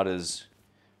loud as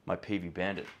my PV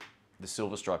Bandit, the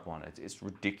silver stripe one. It's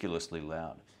ridiculously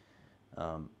loud.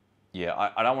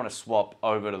 Yeah, I don't want to swap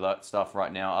over to that stuff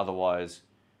right now. Otherwise,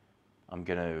 I'm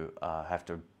going to have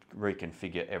to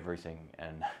reconfigure everything,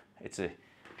 and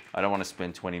I don't want to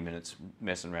spend 20 minutes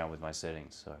messing around with my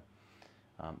settings. So,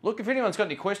 look, if anyone's got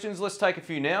any questions, let's take a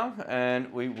few now,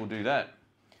 and we will do that.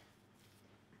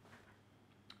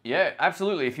 Yeah,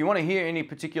 absolutely. If you want to hear any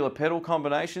particular pedal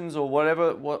combinations or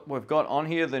whatever, what we've got on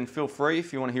here, then feel free.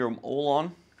 If you want to hear them all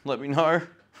on, let me know.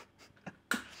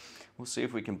 We'll see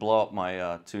if we can blow up my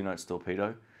 2-notes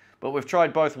torpedo. But we've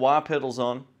tried both wire pedals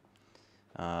on.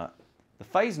 The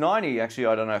Phase 90, actually,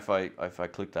 I don't know if I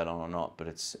clicked that on or not, but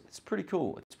it's pretty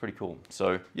cool. It's pretty cool.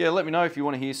 So yeah, let me know if you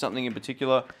want to hear something in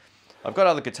particular. I've got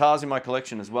other guitars in my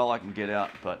collection as well I can get out,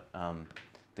 but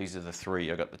these are the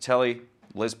three. I got the Tele,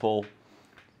 Les Paul,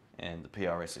 and the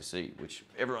PRSSE, which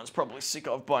everyone's probably sick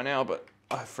of by now, but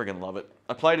I friggin' love it.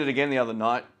 I played it again the other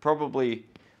night. Probably,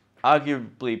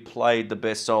 arguably played the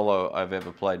best solo I've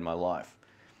ever played in my life.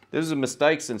 There's some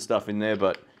mistakes and stuff in there,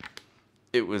 but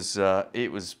it was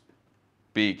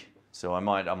big. So I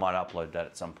might upload that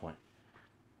at some point.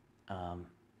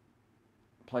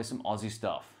 Play some Aussie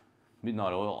stuff.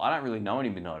 Midnight Oil. I don't really know any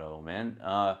Midnight Oil, man.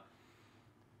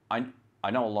 I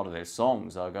know a lot of their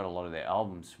songs. I got a lot of their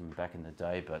albums from back in the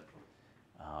day, but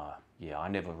yeah,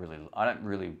 I don't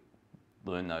really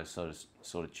learn those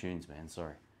sort of tunes, man.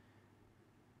 Sorry.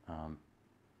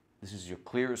 This is your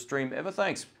clearest stream ever.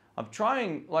 Thanks. I'm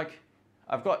trying, like,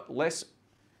 I've got less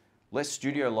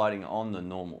studio lighting on than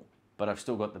normal, but I've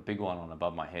still got the big one on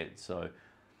above my head. So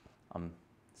I'm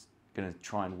gonna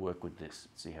try and work with this.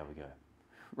 See how we go.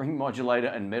 Ring modulator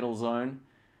and metal zone.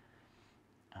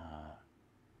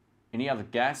 Any other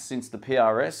gas since the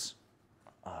PRS?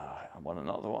 I want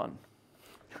another one.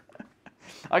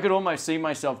 I could almost see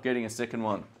myself getting a second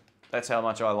one. That's how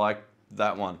much I like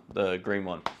that one, the green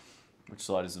one. Which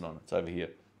side is it on? It's over here.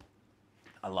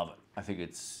 I love it. I think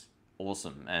it's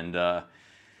awesome. And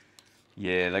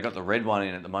yeah, they got the red one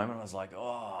in at the moment. I was like,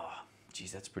 oh,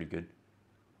 geez, that's pretty good.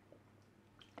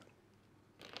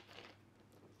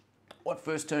 What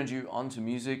first turned you onto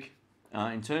music?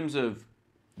 In terms of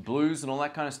blues and all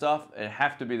that kind of stuff, it'd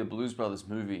have to be the Blues Brothers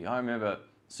movie. I remember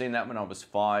seeing that when I was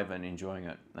 5 and enjoying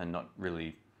it and not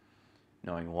really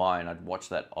knowing why, and I'd watch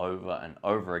that over and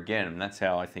over again, and that's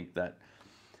how I think that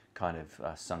kind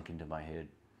of sunk into my head.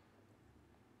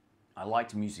 I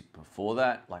liked music before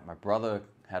that. Like, my brother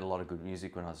had a lot of good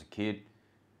music when I was a kid,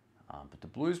 but the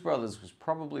Blues Brothers was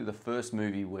probably the first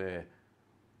movie where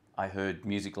I heard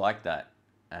music like that,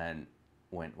 and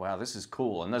went, wow, this is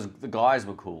cool. And the guys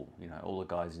were cool. You know, all the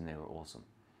guys in there were awesome.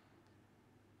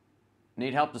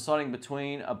 Need help deciding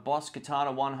between a Boss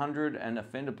Katana 100 and a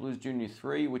Fender Blues Junior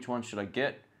 3. Which one should I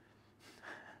get?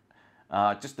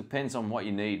 Just depends on what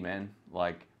you need, man.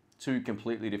 Like, two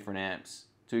completely different amps,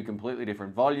 two completely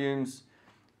different volumes.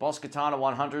 Boss Katana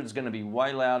 100 is going to be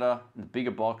way louder. The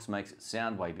bigger box makes it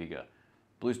sound way bigger.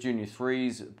 Blues Junior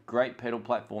 3's great pedal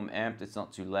platform amp. It's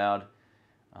not too loud,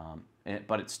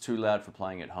 but it's too loud for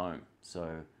playing at home.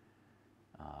 So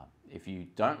if you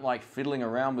don't like fiddling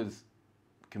around with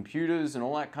computers and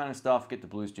all that kind of stuff, get the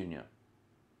Blues Junior.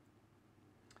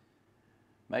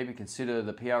 Maybe consider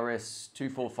the PRS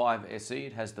 245 SE.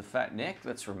 It has the fat neck.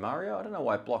 That's from Mario. I don't know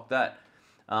why I blocked that.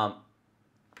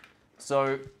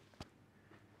 So,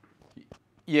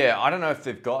 yeah, I don't know if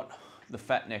they've got the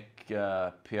fat neck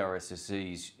PRS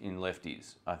SEs in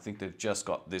lefties. I think they've just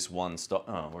got this one style.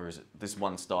 Oh, where is it? This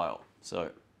one style.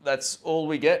 So that's all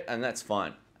we get, and that's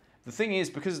fine. The thing is,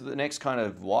 because the neck's kind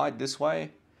of wide this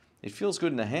way, it feels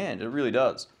good in the hand. It really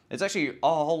does. It's actually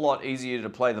a whole lot easier to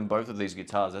play than both of these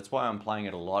guitars. That's why I'm playing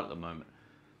it a lot at the moment.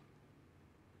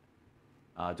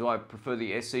 Do I prefer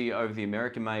the SE over the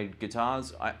American-made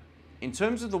guitars? In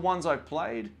terms of the ones I've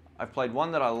played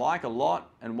one that I like a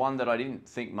lot and one that I didn't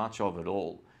think much of at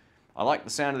all. I like the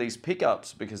sound of these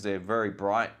pickups because they're very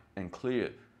bright and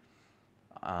clear.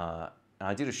 And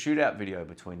I did a shootout video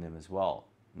between them as well.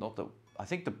 I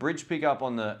think the bridge pickup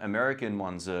on the American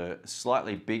ones are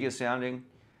slightly bigger sounding,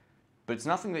 but it's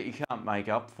nothing that you can't make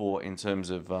up for in terms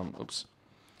of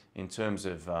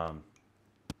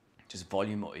just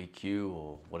volume or EQ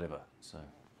or whatever. So,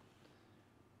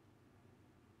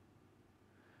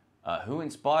 who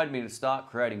inspired me to start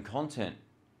creating content?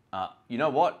 You know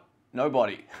what?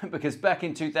 Nobody. Because back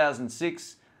in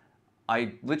 2006,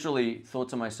 I literally thought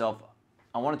to myself,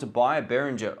 I wanted to buy a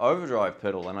Behringer overdrive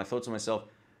pedal, and I thought to myself,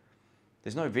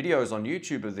 there's no videos on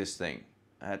YouTube of this thing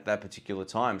at that particular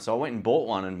time. So I went and bought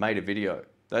one and made a video.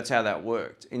 That's how that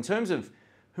worked. In terms of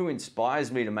who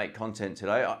inspires me to make content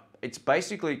today, it's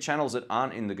basically channels that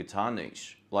aren't in the guitar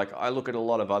niche. Like, I look at a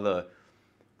lot of other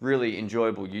really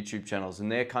enjoyable YouTube channels,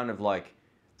 and they're kind of like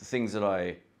the things that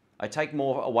I take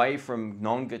more away from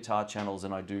non-guitar channels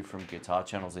than I do from guitar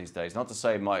channels these days. Not to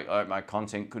say my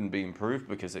content couldn't be improved,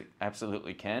 because it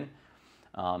absolutely can.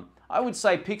 I would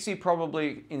say Pixie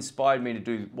probably inspired me to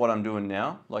do what I'm doing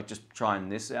now, like just trying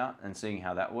this out and seeing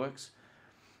how that works.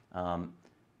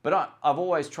 But I've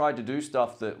always tried to do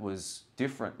stuff that was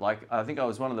different. Like, I think I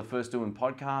was one of the first doing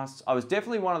podcasts. I was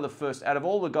definitely one of the first, out of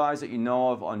all the guys that you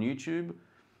know of on YouTube,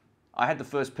 I had the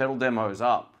first pedal demos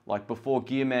up, like before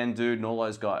Gearman Dude and all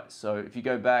those guys. So if you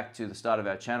go back to the start of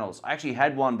our channels, I actually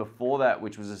had one before that,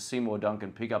 which was a Seymour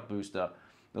Duncan pickup booster.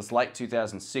 It was late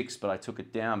 2006, but I took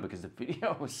it down because the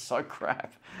video was so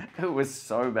crap. It was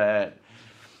so bad.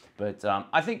 But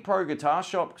I think Pro Guitar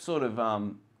Shop sort of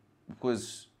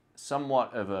was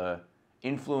somewhat of a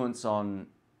influence on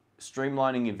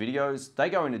streamlining your videos. They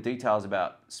go into details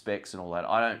about specs and all that.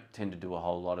 I don't tend to do a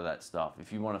whole lot of that stuff.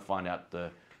 If you want to find out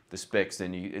the specs,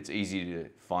 then it's easy to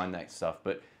find that stuff.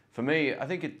 But for me, I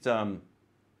think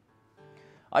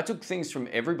I took things from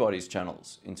everybody's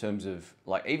channels in terms of,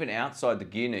 like, even outside the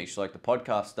gear niche. Like, the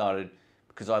podcast started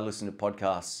because I listened to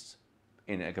podcasts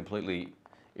in a completely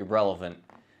irrelevant,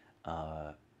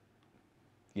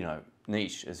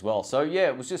 niche as well. So yeah,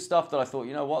 it was just stuff that I thought,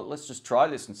 you know what, let's just try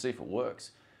this and see if it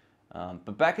works.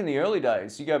 But back in the early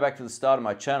days, you go back to the start of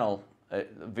my channel,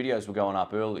 videos were going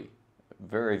up early,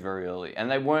 very, very early. And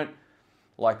they weren't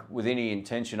like with any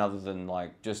intention other than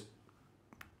like, just,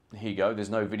 here you go, there's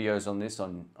no videos on this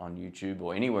on YouTube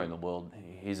or anywhere in the world,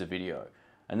 here's a video.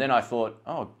 And then I thought,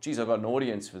 oh geez, I've got an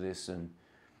audience for this, and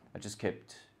I just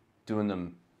kept doing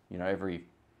them, every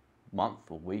month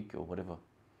or week or whatever.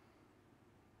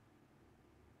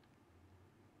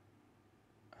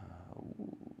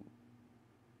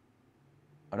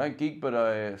 I don't gig, but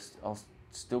I'll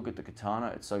still get the Katana.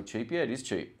 It's so cheap. Yeah, it is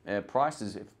cheap. Price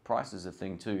is a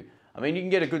thing too. I mean, you can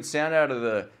get a good sound out of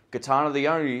the Katana. The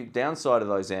only downside of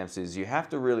those amps is you have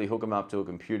to really hook them up to a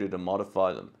computer to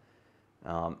modify them.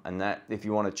 And that, if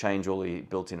you want to change all the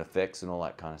built-in effects and all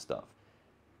that kind of stuff.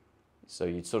 So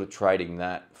you're sort of trading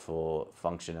that for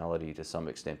functionality to some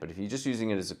extent. But if you're just using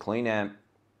it as a clean amp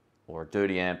or a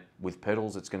dirty amp with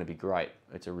pedals, it's going to be great.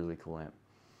 It's a really cool amp.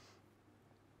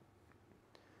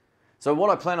 So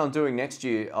what I plan on doing next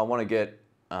year, I want to get,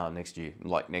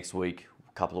 like next week,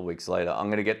 a couple of weeks later, I'm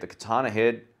going to get the Katana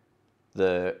head,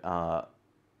 I'm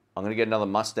going to get another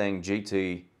Mustang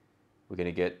GT, we're going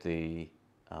to get the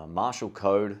Marshall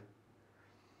Code,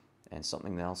 and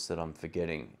something else that I'm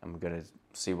forgetting. I'm going to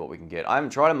see what we can get. I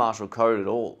haven't tried a Marshall code at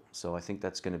all, so I think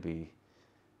that's going to be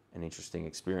an interesting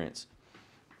experience.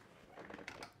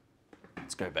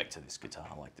 Let's go back to this guitar.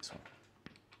 I like this one.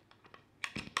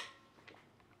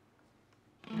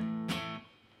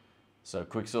 So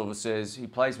Quicksilver says he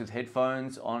plays with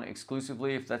headphones on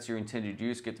exclusively. If that's your intended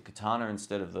use, get the Katana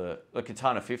instead of the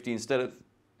Katana 50 instead of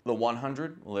the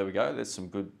 100. Well, there we go. There's some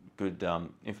good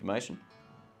information.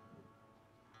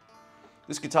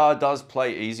 This guitar does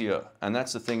play easier, and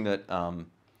that's the thing that,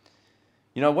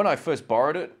 you know, when I first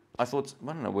borrowed it, I thought, I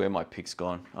don't know where my pick's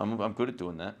gone. I'm good at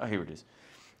doing that. Oh, here it is.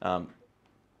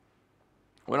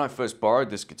 When I first borrowed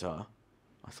this guitar,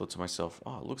 I thought to myself,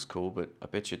 oh, it looks cool, but I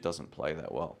bet you it doesn't play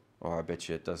that well, or I bet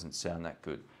you it doesn't sound that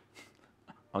good.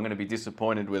 I'm going to be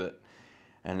disappointed with it.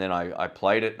 And then I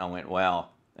played it, and I went, wow.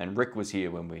 And Rick was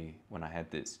here when I had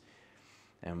this,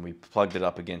 and we plugged it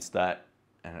up against that,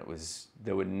 and it was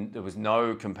there was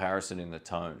no comparison in the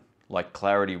tone, like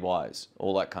clarity-wise,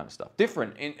 all that kind of stuff.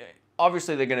 Different.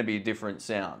 Obviously, they're going to be a different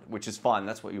sound, which is fine.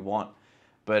 That's what you want.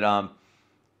 But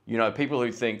you know, people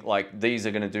who think like these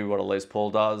are going to do what a Les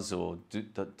Paul does or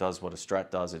does what a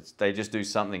Strat does, they just do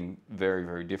something very,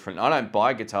 very different. I don't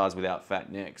buy guitars without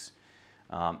fat necks,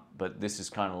 but this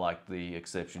is kind of like the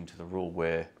exception to the rule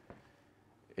where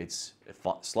it's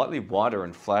slightly wider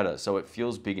and flatter, so it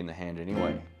feels big in the hand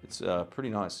anyway. It's pretty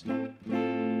nice.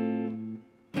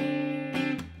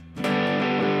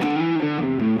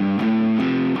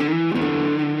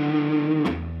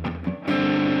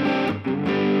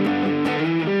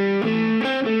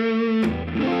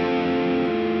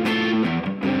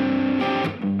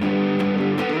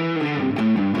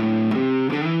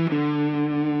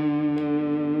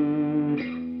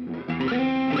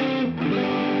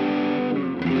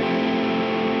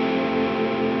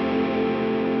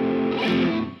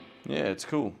 It's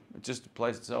cool. It just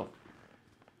plays itself.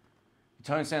 The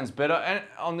tone sounds better and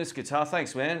on this guitar.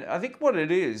 Thanks, man. I think what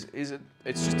it is it's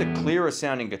just a clearer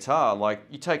sounding guitar. Like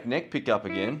you take neck pickup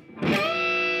again.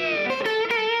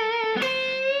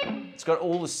 It's got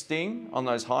all the sting on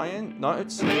those high end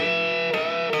notes.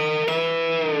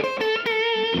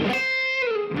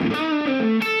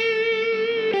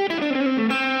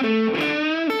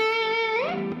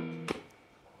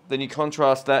 Then you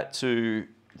contrast that to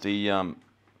the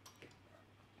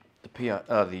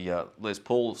Les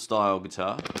Paul style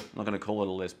guitar. I'm not going to call it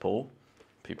a Les Paul.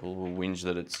 People will whinge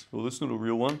that it's, well, that's not a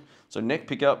real one. So neck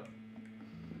pickup.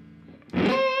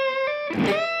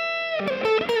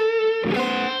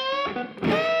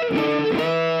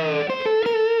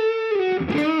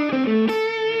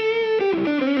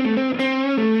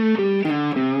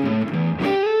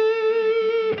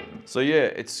 So yeah,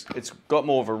 it's got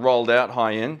more of a rolled out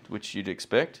high end, which you'd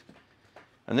expect.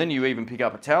 And then you even pick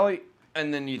up a tally.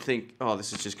 And then you think, oh,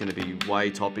 this is just going to be way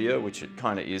toppier, which it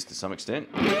kind of is to some extent.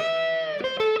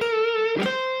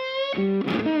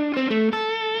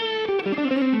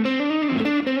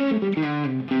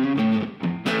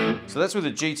 So that's with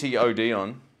a GT-OD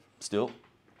on, still.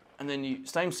 And then you,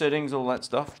 same settings, all that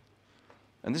stuff.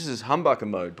 And this is humbucker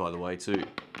mode, by the way, too.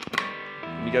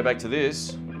 When you go back to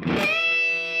this,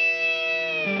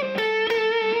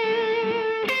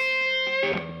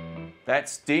 that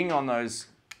sting on those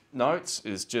notes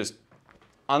is just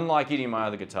unlike any of my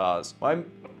other guitars. My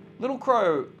Little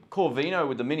Crow Corvino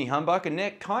with the mini humbucker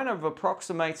neck kind of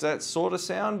approximates that sort of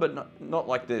sound, but not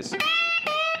like this.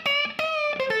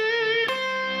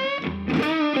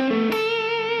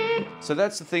 So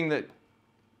that's the thing that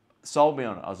sold me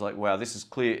on it. I was like, wow, this is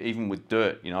clear even with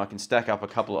dirt. You know, I can stack up a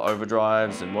couple of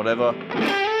overdrives and whatever.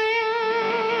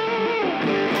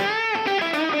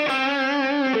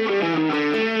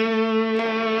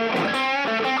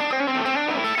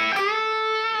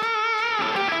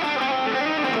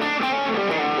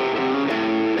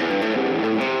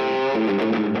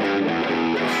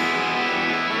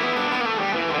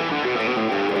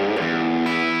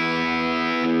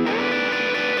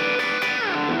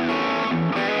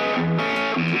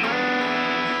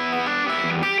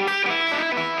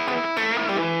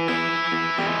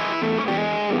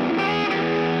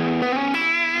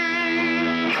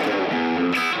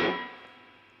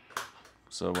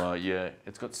 So yeah,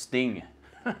 it's got sting.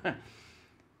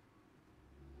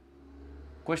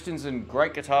 Questions and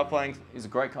great guitar playing is a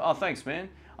great. Oh, thanks, man.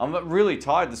 I'm really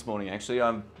tired this morning. Actually,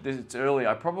 it's early.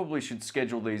 I probably should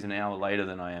schedule these an hour later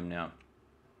than I am now.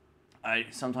 I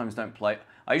sometimes don't play.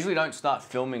 I usually don't start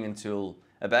filming until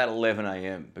about 11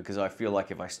 a.m. because I feel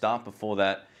like if I start before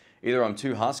that, either I'm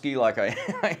too husky like I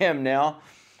am now,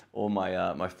 or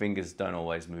my fingers don't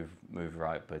always move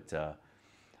right. But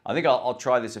I think I'll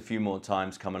try this a few more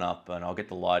times coming up, and I'll get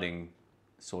the lighting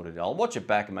sorted. I'll watch it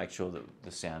back and make sure that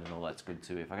the sound and all that's good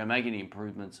too. If I can make any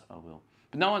improvements, I will.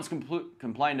 But no one's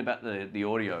complained about the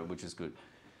audio, which is good.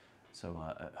 So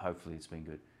hopefully it's been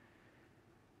good.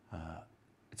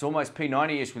 It's almost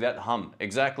P90-ish without the hum.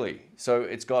 Exactly. So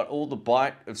it's got all the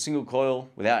bite of single coil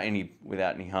without any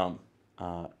hum.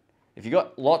 If you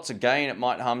got lots of gain, it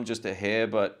might hum just a hair,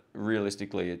 but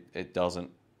realistically it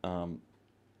doesn't. And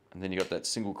then you got that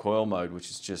single coil mode, which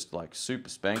is just like super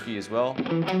spanky as well.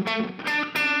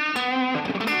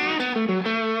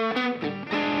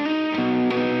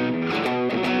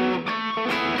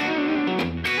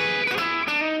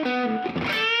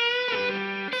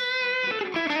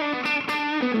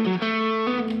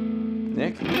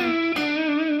 Nick?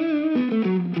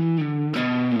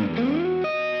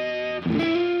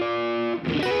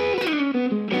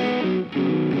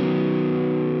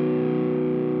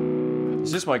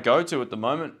 It's just my go-to at the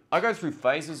moment. I go through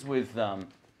phases with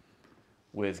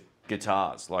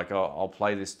guitars. Like I'll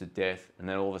play this to death, and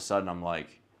then all of a sudden I'm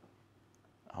like,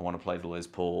 I want to play the Les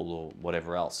Paul or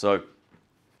whatever else. So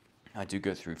I do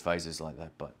go through phases like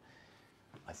that, but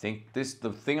I think the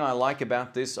thing I like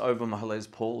about this over my Les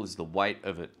Paul is the weight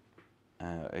of it,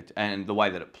 and the way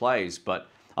that it plays. But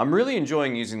I'm really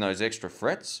enjoying using those extra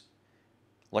frets.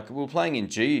 Like we were playing in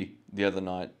G the other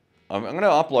night. I'm going to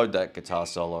upload that guitar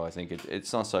solo. I think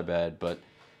it's not so bad, but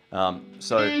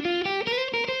so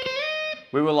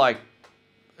we were like,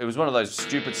 it was one of those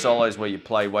stupid solos where you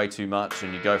play way too much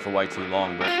and you go for way too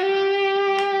long. But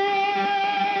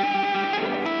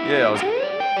yeah, I was.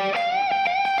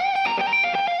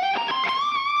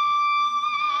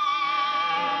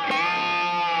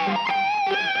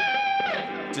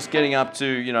 Just getting up to,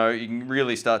 you know, you can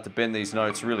really start to bend these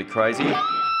notes really crazy.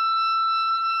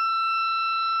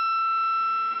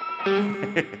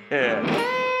 Yeah.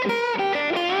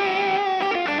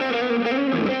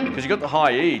 Because you got the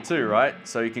high E too, right?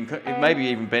 So you can maybe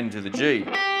even bend to the G.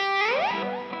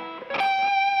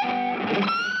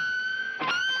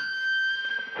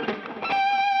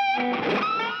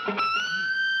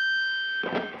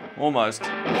 Almost.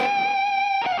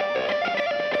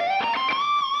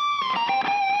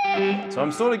 So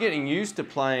I'm sort of getting used to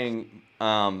playing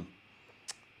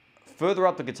further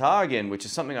up the guitar again, which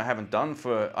is something I haven't done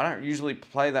for, I don't usually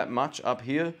play that much up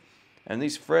here. And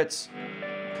these frets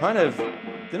kind of,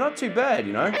 they're not too bad,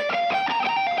 you know?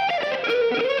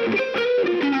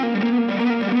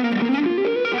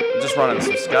 I'm just running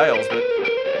some scales, but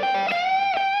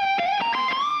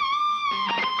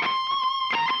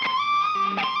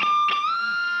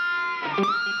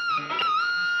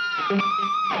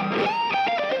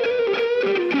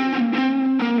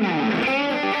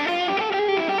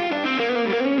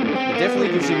it definitely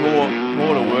gives you more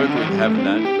to work with having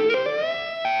that.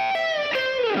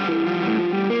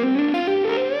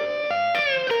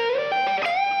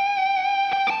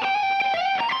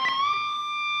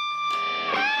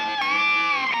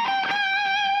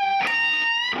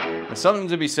 There's something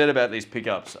to be said about these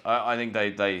pickups. I think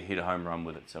they hit a home run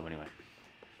with it. So anyway,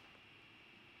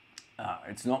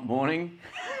 it's not morning.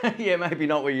 Yeah, maybe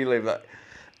not where you live. Though.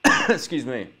 Excuse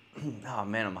me. Oh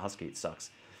man, I'm husky. It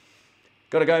sucks.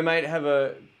 Gotta go, mate. Have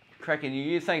a cracking new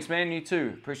year. Thanks, man. You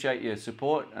too. Appreciate your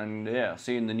support, and yeah, I'll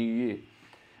see you in the new year.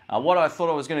 What I thought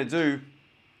I was going to do,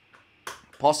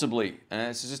 possibly, and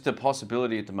it's just a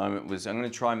possibility at the moment, was I'm going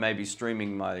to try maybe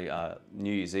streaming my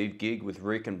New Year's Eve gig with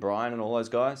Rick and Brian and all those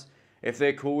guys. If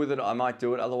they're cool with it, I might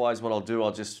do it. Otherwise, what I'll do,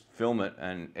 I'll just film it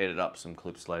and edit up some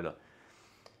clips later.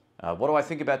 What do I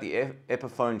think about the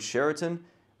Epiphone Sheraton?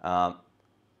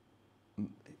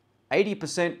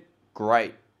 80%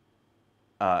 great.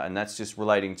 And that's just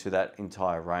relating to that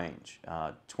entire range.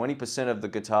 20% of the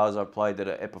guitars I've played that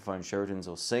are Epiphone Sheratons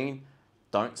or seen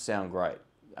don't sound great.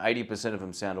 80% of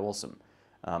them sound awesome.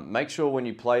 Make sure when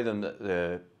you play them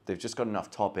that they've just got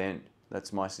enough top end.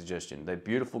 That's my suggestion. They're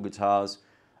beautiful guitars.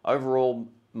 Overall,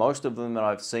 most of them that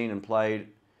I've seen and played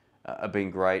have been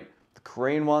great. The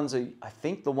Korean ones are, I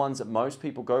think, the ones that most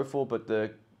people go for, but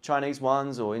the Chinese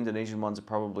ones or Indonesian ones are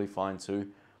probably fine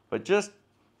too. But just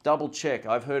double check.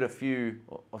 I've heard a few,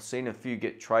 or seen a few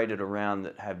get traded around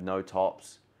that have no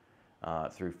tops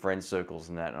through friend circles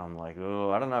and that. And I'm like, oh,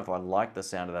 I don't know if I like the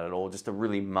sound of that at all. Just a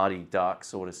really muddy, dark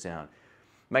sort of sound.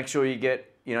 Make sure you get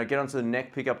onto the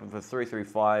neck pickup of a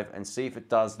 335 and see if it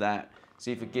does that.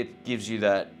 See if it gives you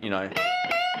that,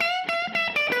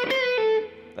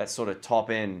 that sort of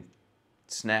top end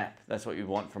snap. That's what you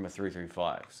want from a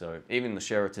 335. So even the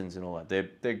Sheratons and all that,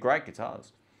 they're great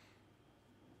guitars.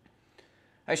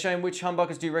 Hey Shane, which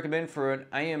humbuckers do you recommend for an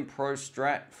AM Pro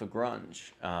Strat for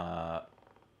grunge? I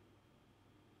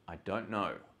don't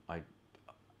know. I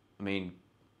mean,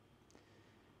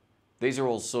 these are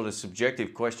all sort of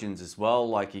subjective questions as well.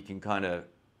 Like you can kind of,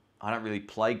 I don't really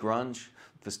play grunge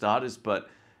for starters, but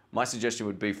my suggestion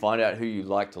would be find out who you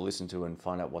like to listen to and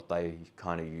find out what they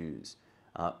kind of use.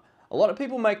 A lot of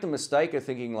people make the mistake of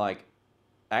thinking like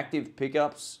active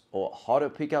pickups or hotter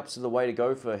pickups are the way to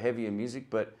go for heavier music,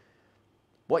 but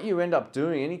what you end up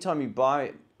doing anytime you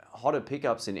buy hotter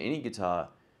pickups in any guitar,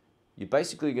 you're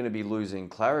basically going to be losing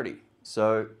clarity.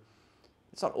 So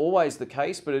it's not always the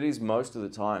case, but it is most of the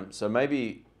time. So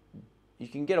maybe you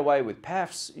can get away with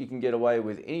PAFs, you can get away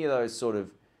with any of those sort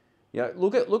of, you know,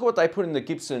 look at what they put in the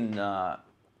Gibson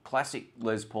classic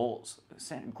Les Pauls.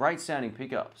 Great sounding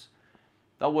pickups.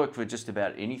 They'll work for just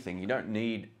about anything. You don't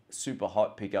need super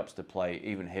hot pickups to play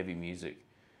even heavy music.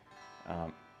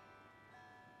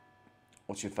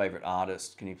 What's your favorite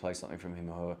artist? Can you play something from him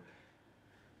or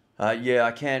her? Yeah,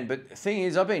 I can. But the thing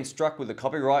is, I've been struck with a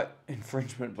copyright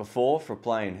infringement before for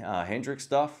playing Hendrix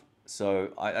stuff. So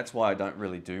that's why I don't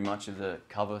really do much of the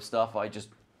cover stuff. I just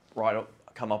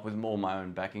come up with more my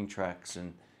own backing tracks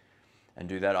and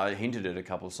do that. I hinted at a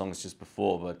couple of songs just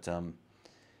before, but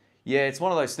yeah, it's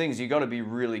one of those things. You got to be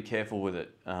really careful with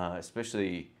it,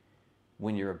 especially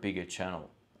when you're a bigger channel.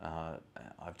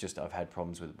 I've had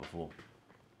problems with it before.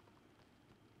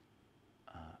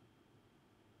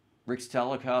 Rick's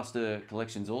Telecaster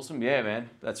collection's awesome. Yeah, man,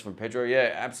 that's from Pedro.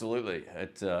 Yeah, absolutely.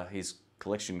 His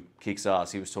collection kicks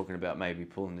ass. He was talking about maybe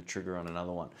pulling the trigger on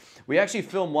another one. We actually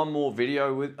filmed one more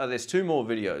video with. There's two more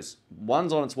videos.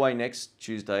 One's on its way next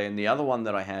Tuesday, and the other one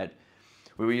that I had,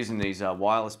 we were using these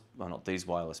wireless. Well, not these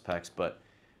wireless packs, but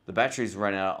the batteries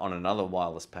ran out on another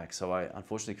wireless pack, so I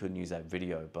unfortunately couldn't use that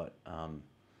video. But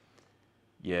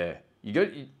yeah,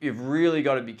 you've really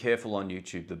got to be careful on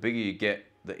YouTube. The bigger you get,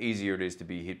 the easier it is to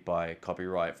be hit by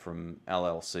copyright from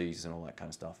LLCs and all that kind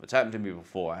of stuff. It's happened to me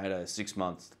before. I had a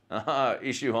 6-month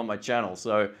issue on my channel.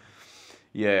 So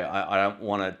yeah, I don't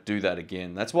want to do that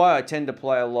again. That's why I tend to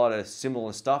play a lot of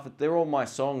similar stuff. They're all my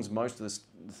songs, most of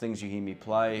the things you hear me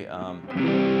play.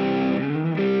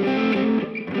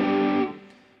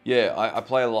 Yeah, I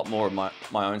play a lot more of my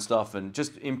own stuff and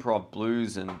just improv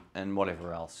blues and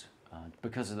whatever else.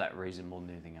 Because of that reason more than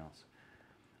anything else.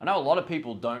 I know a lot of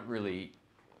people don't really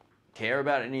care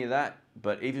about any of that,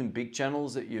 but even big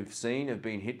channels that you've seen have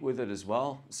been hit with it as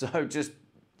well. So just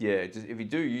if you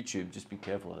do YouTube, just be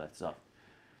careful of that stuff.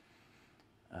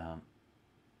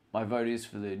 My vote is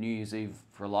for the New Year's Eve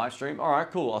for a live stream. All right,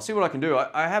 cool. I'll see what I can do.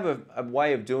 I have a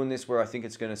way of doing this where I think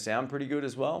it's going to sound pretty good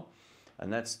as well.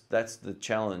 And that's the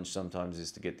challenge sometimes,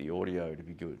 is to get the audio to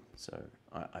be good. So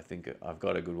I think I've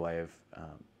got a good way of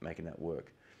making that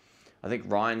work. I think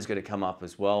Ryan's going to come up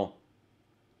as well.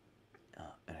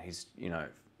 And he's,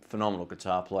 phenomenal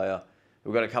guitar player.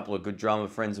 We've got a couple of good drummer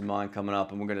friends of mine coming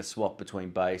up, and we're going to swap between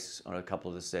bass on a couple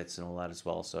of the sets and all that as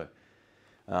well. So,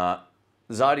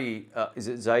 Zaidi, is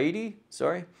it Zaidi?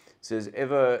 Sorry. Says,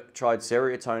 ever tried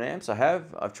Stereotone amps? I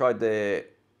have. I've tried their,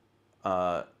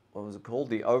 what was it called?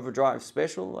 The Overdrive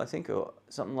Special, I think, or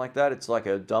something like that. It's like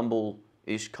a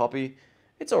Dumble-ish copy.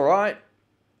 It's all right.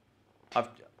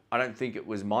 I don't think it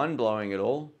was mind-blowing at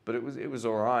all, but it was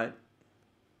all right.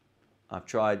 I've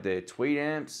tried their Tweed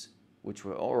amps, which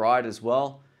were all right as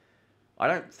well. I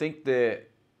don't think they're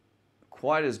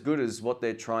quite as good as what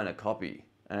they're trying to copy.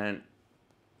 And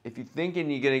if you're thinking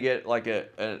you're going to get like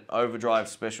an Overdrive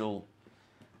Special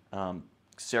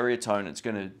Stereotone, it's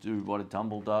going to do what a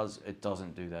Dumble does, it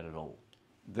doesn't do that at all.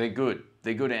 They're good.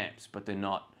 They're good amps, but they're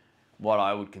not what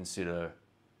I would consider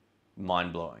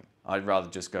mind-blowing. I'd rather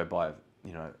just go buy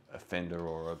a Fender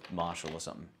or a Marshall or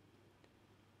something.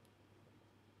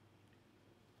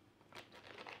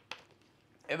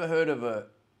 Ever heard of a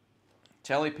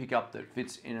tele pickup that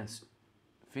fits in a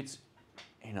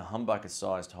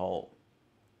humbucker-sized hole?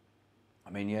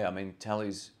 Plenty of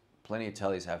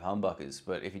tellies have humbuckers,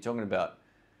 but if you're talking about,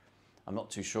 I'm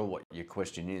not too sure what your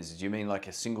question is. Do you mean like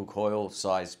a single coil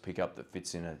size pickup that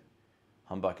fits in a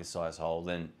humbucker-sized hole?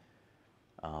 Then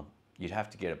you'd have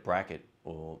to get a bracket,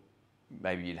 or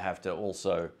maybe you'd have to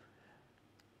also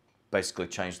basically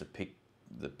change the pick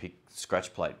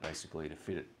scratch plate basically to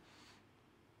fit it.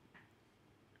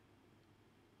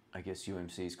 I guess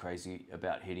UMC is crazy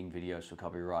about hitting videos for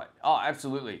copyright. Oh,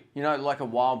 absolutely. Like a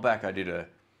while back I did a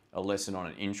lesson on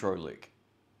an intro lick,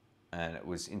 and it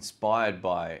was inspired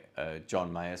by a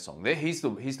John Mayer song. He's the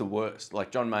worst.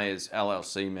 Like John Mayer's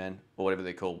LLC, man, or whatever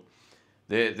they're called.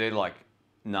 They're like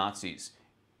Nazis.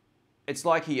 It's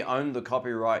like he owned the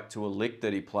copyright to a lick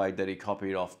that he played that he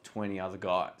copied off 20 other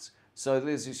guys. So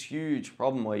there's this huge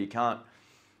problem where you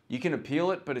can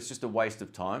appeal it, but it's just a waste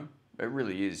of time. It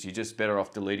really is. You're just better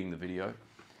off deleting the video.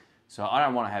 So I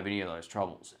don't want to have any of those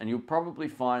troubles. And you'll probably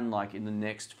find like in the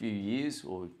next few years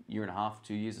or year and a half,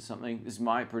 2 years or something, this is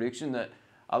my prediction, that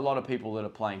a lot of people that are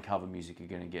playing cover music are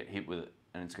going to get hit with it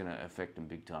and it's going to affect them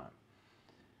big time.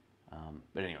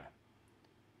 But anyway,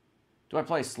 do I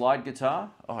play slide guitar?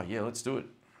 Oh yeah, let's do it.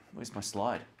 Where's my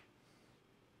slide?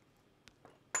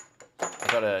 I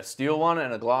got a steel one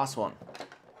and a glass one.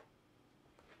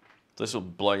 This will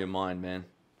blow your mind, man.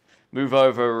 Move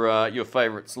over your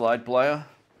favorite slide player.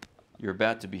 You're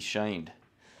about to be shamed,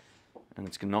 and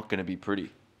it's not going to be pretty.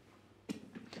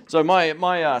 So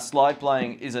my slide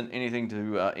playing isn't anything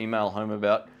to email home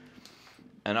about,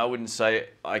 and I wouldn't say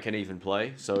I can even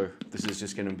play. So this is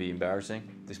just going to be embarrassing.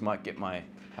 This might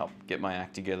help get my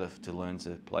act together to learn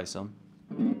to play some.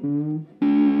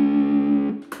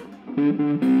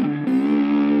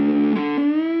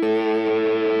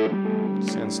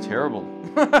 Sounds terrible.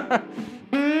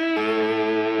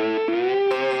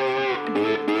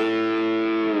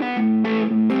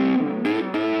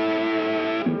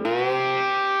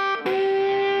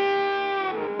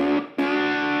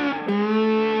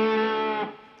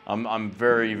 I'm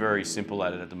very, very simple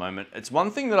at it at the moment. It's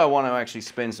one thing that I want to actually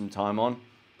spend some time on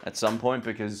at some point,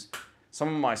 because some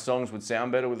of my songs would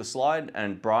sound better with a slide,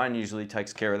 and Brian usually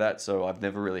takes care of that, so I've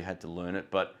never really had to learn it.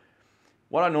 But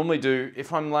what I normally do,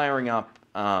 if I'm layering up,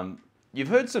 you've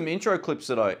heard some intro clips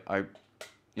that I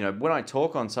when I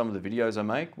talk on some of the videos I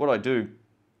make, what I do,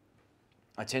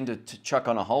 I tend to chuck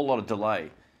on a whole lot of delay,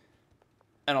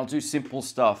 and I'll do simple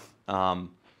stuff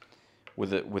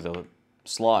with a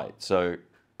slide. So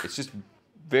it's just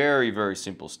very, very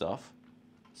simple stuff.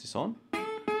 Is this on?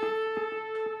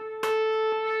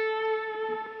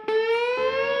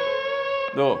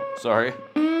 Oh, sorry.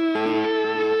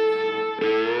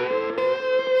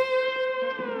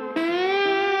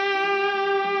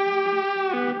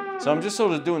 So I'm just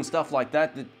sort of doing stuff like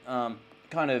that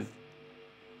kind of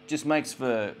just makes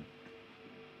for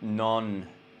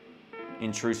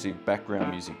non-intrusive background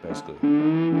music, basically.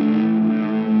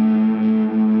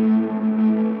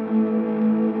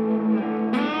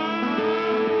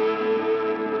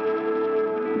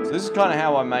 So this is kind of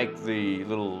how I make the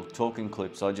little talking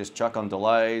clips. I just chuck on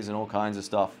delays and all kinds of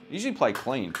stuff. I usually play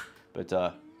clean, but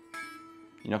you're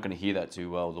not going to hear that too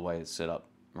well the way it's set up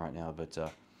right now. But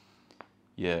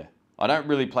yeah, I don't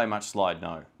really play much slide,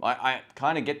 no. I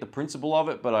kind of get the principle of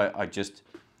it, but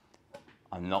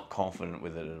I'm not confident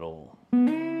with it at all.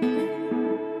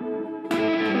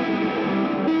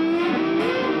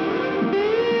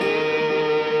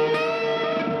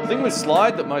 The thing with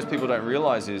slide that most people don't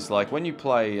realize is, like, when you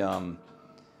play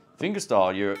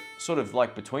fingerstyle, you're sort of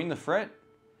like between the fret,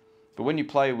 but when you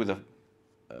play with a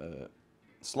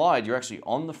slide, you're actually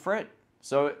on the fret.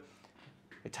 So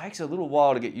it takes a little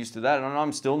while to get used to that, and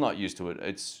I'm still not used to it.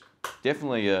 It's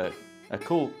definitely a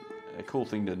cool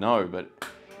thing to know, but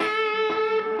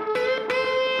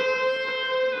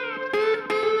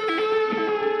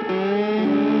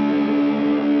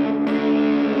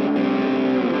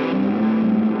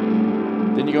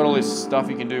then you got all this stuff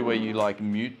you can do where you like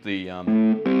mute the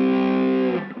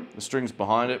strings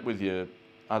behind it with your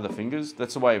other fingers.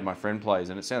 That's the way my friend plays,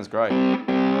 and it sounds great.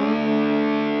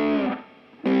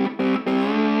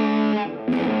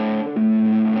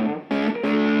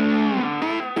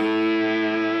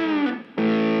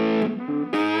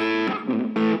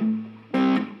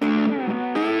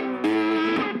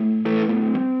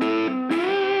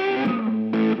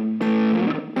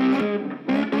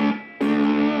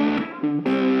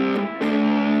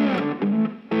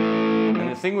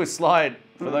 Thing with slide,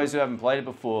 for those who haven't played it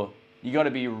before, you got to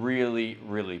be really,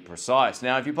 really precise.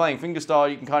 Now, if you're playing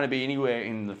fingerstyle, you can kind of be anywhere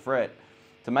in the fret.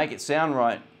 To make it sound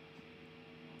right,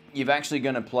 you're actually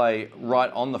going to play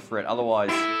right on the fret. Otherwise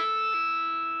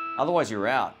you're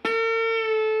out.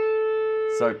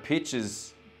 So pitch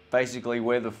is basically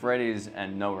where the fret is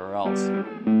and nowhere else.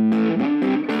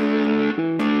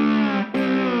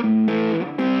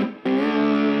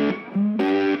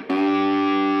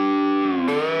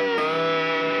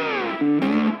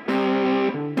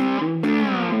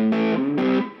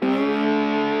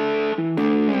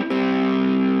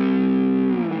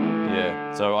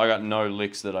 So I got no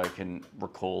licks that I can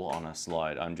recall on a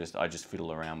slide. I just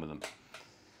fiddle around with them.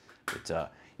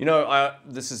 But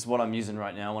this is what I'm using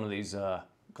right now. One of these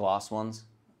glass ones.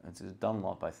 It's a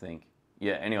Dunlop, I think.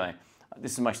 Yeah. Anyway,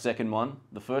 this is my second one.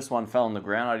 The first one fell on the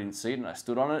ground. I didn't see it, and I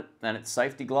stood on it. And it's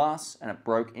safety glass, and it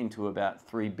broke into about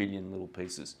 3 billion little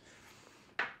pieces.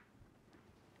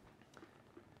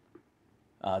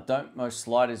 Don't most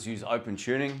sliders use open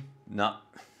tuning? No.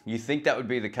 You think that would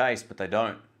be the case, but they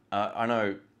don't. I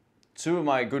know two of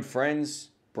my good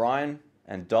friends, Brian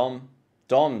and Dom,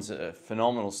 Dom's a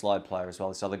phenomenal slide player as well.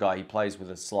 This other guy, he plays with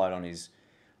a slide on his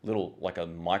little, like a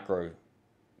micro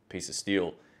piece of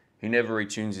steel. He never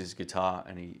retunes his guitar,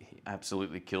 and he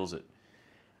absolutely kills it.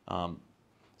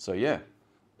 So yeah.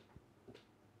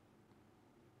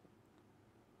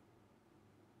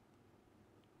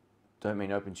 Don't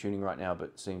mean open tuning right now,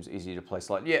 but seems easier to play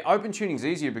slide. Yeah, open tuning's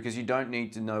easier because you don't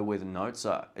need to know where the notes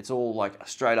are. It's all like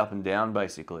straight up and down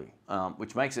basically,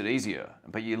 which makes it easier.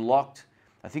 But you're locked,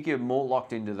 I think you're more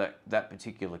locked into that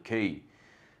particular key.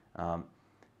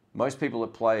 Most people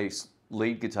that play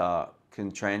lead guitar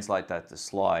can translate that to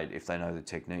slide if they know the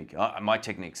technique. My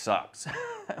technique sucks,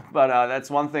 but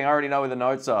that's one thing I already know where the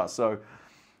notes are. So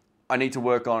I need to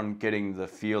work on getting the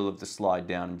feel of the slide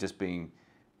down and just being,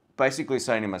 basically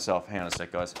saying to myself, hang on a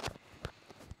sec, guys.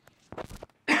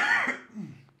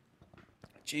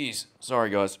 Jeez, sorry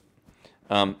guys.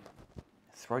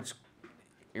 Throat's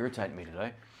irritating me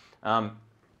today.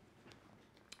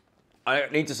 I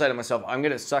need to say to myself, I'm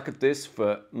going to suck at this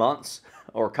for months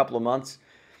or a couple of months.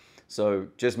 So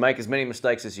just make as many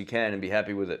mistakes as you can and be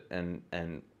happy with it, and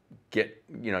get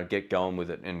going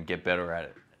with it and get better at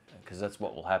it, because that's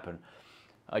what will happen.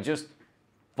 I just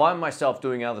find myself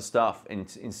doing other stuff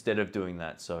instead of doing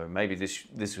that. So maybe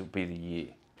this will be the year.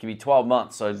 Give me 12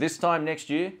 months. So this time next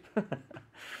year.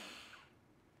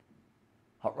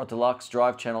 Hot Rod Deluxe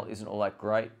drive channel isn't all that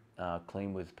great.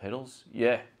 Clean with pedals.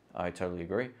 Yeah, I totally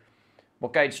agree.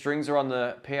 What gauge strings are on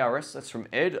the PRS? That's from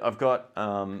Ed. I've got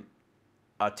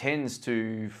 10s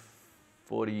to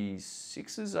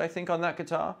 46s, I think, on that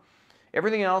guitar.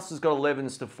 Everything else has got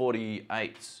 11s to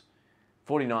 48s.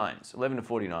 49s. 11 to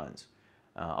 49s.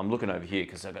 I'm looking over here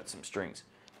because I've got some strings.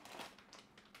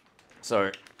 So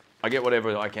I get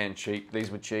whatever I can cheap. These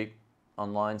were cheap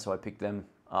online, so I picked them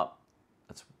up.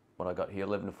 That's what I got here,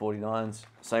 11 to 49s.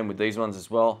 Same with these ones as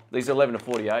well. These are 11 to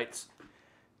 48s.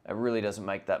 It really doesn't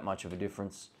make that much of a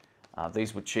difference.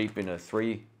 These were cheap in a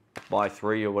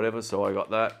 3x3 or whatever, so I got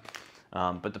that.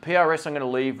 But the PRS I'm going to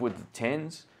leave with the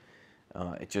 10s.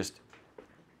 It just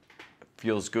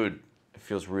feels good. It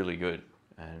feels really good,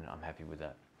 and I'm happy with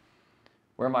that.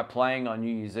 Where am I playing on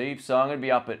New Year's Eve? So I'm going to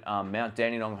be up at Mount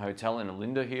Dandenong Hotel in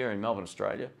Olinda here in Melbourne,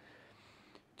 Australia.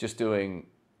 Just doing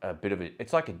a bit of it.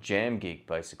 It's like a jam gig,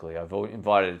 basically. I've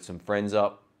invited some friends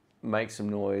up, make some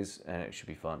noise, and it should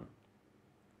be fun.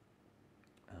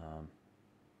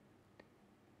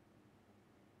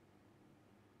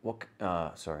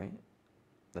 Sorry.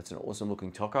 That's an awesome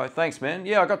looking taco. Thanks, man.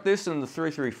 Yeah, I got this and the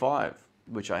 335,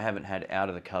 which I haven't had out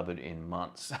of the cupboard in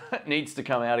months. It needs to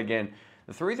come out again.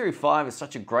 The 335 is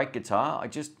such a great guitar. I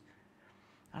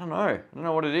don't know. I don't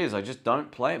know what it is. I just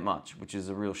don't play it much, which is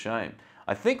a real shame.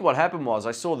 I think what happened was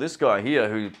I saw this guy here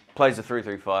who plays a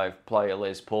 335 play a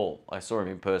Les Paul. I saw him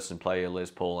in person play a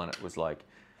Les Paul, and it was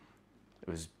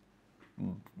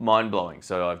mind-blowing.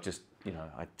 So I've just,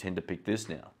 I tend to pick this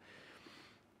now.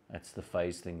 That's the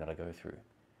phase thing that I go through.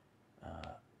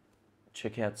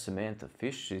 Check out Samantha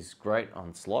Fish. She's great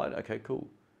on slide. Okay, cool.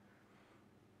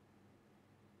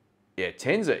 Yeah,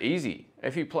 10s are easy.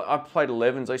 If you play, I've played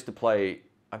 11s.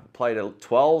 I played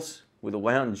 12s with a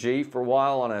wound G for a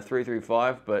while on a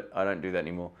 335, but I don't do that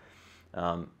anymore.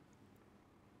 But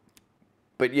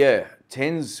yeah,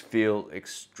 10s feel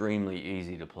extremely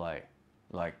easy to play.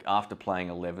 Like after playing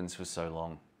 11s for so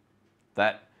long,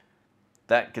 that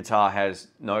guitar has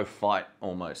no fight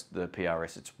almost, the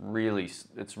PRS. It's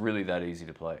really that easy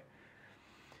to play.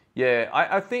 Yeah,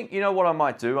 I think, what I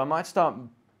might do? I might start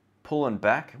pulling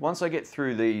back. Once I get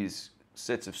through these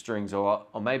sets of strings, or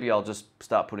maybe I'll just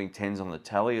start putting 10s on the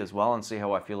tally as well and see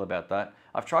how I feel about that.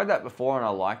 I've tried that before and I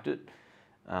liked it.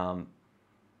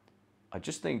 I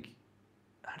just think,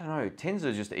 I don't know, 10s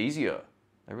are just easier.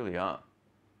 They really are.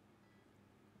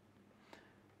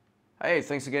 Hey,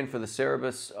 thanks again for the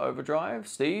Cerebus Overdrive,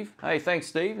 Steve. Hey, thanks,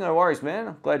 Steve. No worries, man.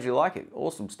 I'm glad you like it.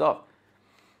 Awesome stuff.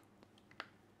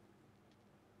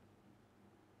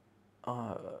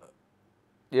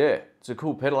 Yeah, it's a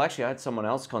cool pedal. Actually, I had someone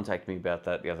else contact me about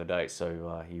that the other day,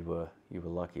 so you were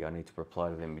lucky. I need to reply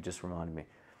to them. You just reminded me.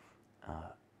 I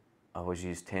always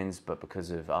use 10s, but because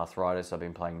of arthritis, I've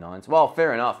been playing 9s. Well,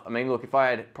 fair enough. I mean, look, if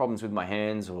I had problems with my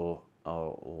hands or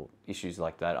issues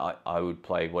like that, I would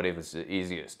play whatever's the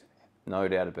easiest. No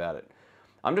doubt about it.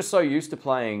 I'm just so used to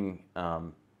playing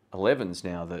 11s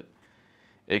now that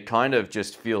it kind of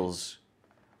just feels...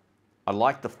 I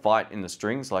like the fight in the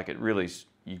strings. Like, it really...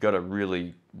 You got to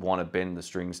really want to bend the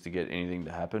strings to get anything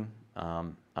to happen.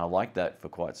 I like that for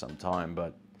quite some time,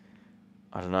 but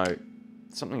I don't know,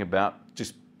 something about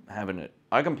just having it.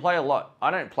 I can play a lot. I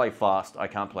don't play fast. I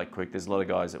can't play quick. There's a lot of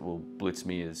guys that will blitz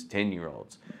me as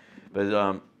 10-year-olds.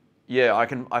 But yeah,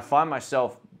 I find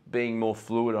myself being more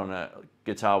fluid on a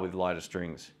guitar with lighter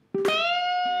strings.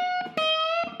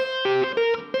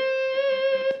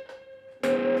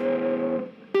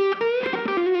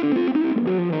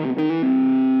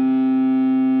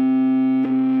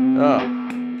 Oh.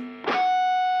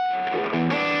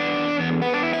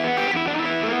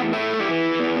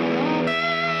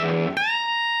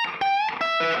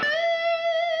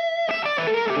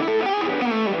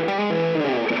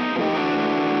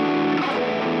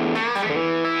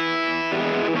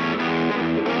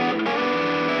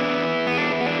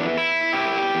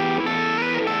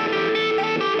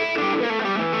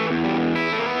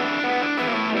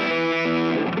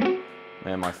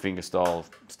 Man, my fingerstyle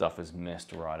stuff is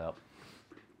messed right up.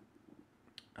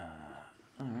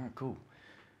 Alright, cool.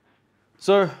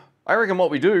 So, I reckon what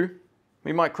we do,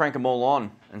 we might crank them all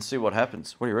on and see what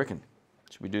happens. What do you reckon?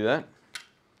 Should we do that?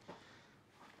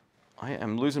 I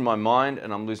am losing my mind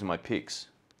and I'm losing my picks.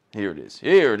 Here it is.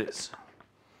 Here it is.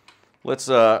 Let's,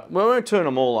 we won't turn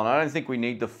them all on. I don't think we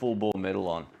need the full bore metal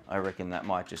on. I reckon that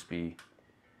might just be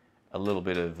a little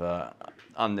bit of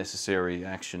unnecessary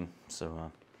action.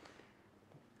 So,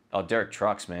 oh, Derek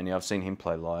Trucks, man. Yeah, I've seen him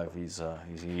play live. He's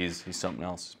something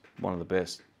else. One of the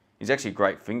best. He's actually a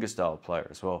great fingerstyle player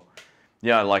as well.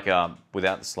 Yeah, like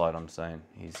without the slide, I'm saying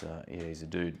he's yeah, he's a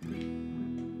dude.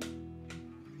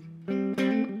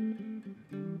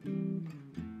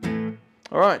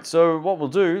 All right, so what we'll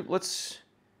do, let's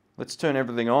turn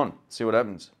everything on. See what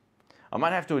happens. I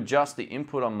might have to adjust the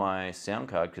input on my sound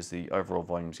card because the overall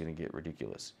volume is going to get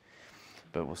ridiculous.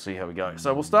 But we'll see how we go.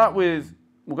 So we'll start with.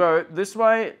 We'll go this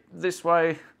way,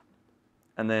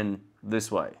 and then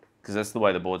this way, because that's the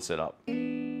way the board's set up.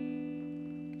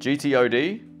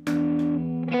 GTOD.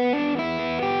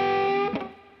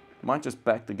 Might just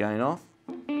back the gain off.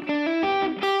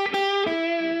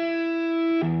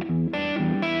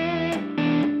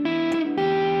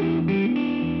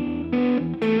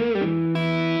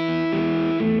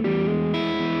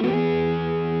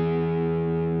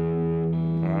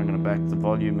 I'm going to back the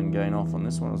volume and gain off on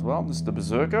this one as well. This is the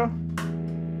Berserker.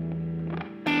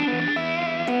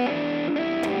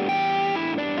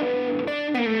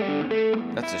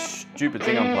 That's a stupid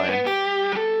thing I'm playing.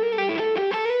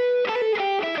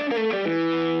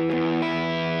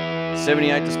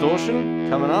 .78 distortion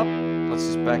coming up. Let's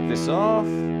just back this off.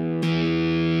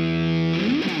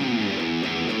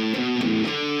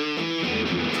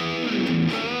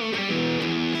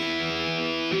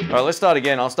 All right, let's start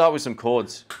again. I'll start with some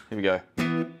chords. Here we go.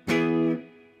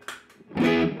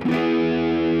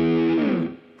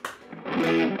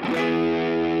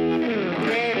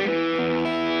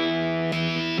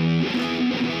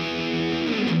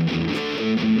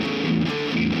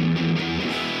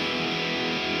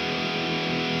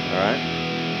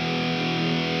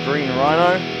 Green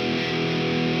Rhino.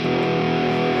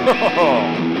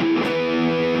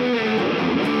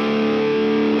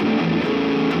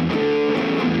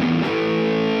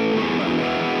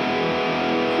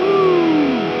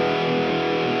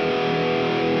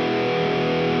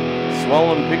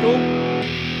 Swollen Pickle.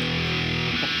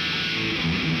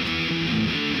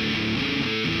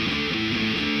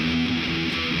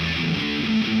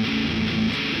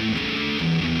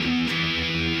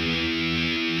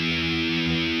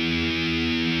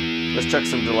 Let's chuck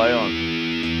some delay on.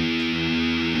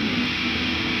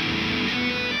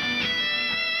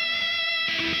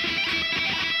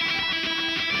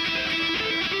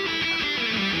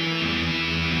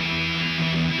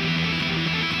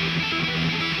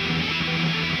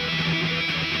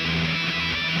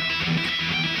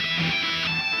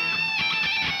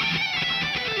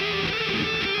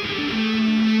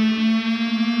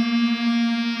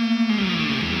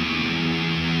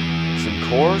 Some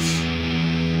chorus.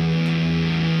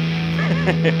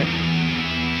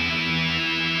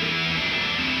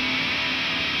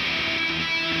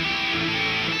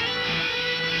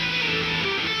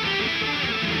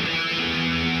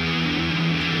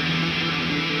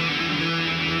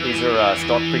 These are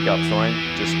stock pickups, Wayne.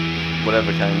 Just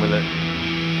whatever came with it.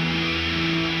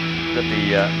 Got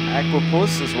the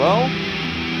Aquapus as well.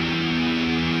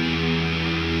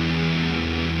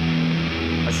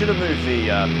 I should have moved the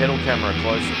pedal camera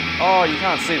closer. Oh, you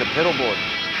can't see the pedal board.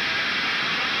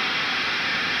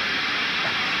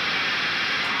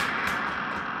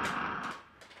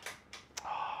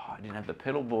 Oh, I didn't have the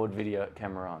pedal board video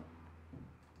camera on.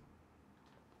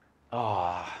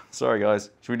 Oh, sorry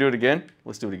guys. Should we do it again?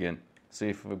 Let's do it again. See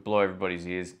if we blow everybody's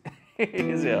ears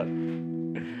out.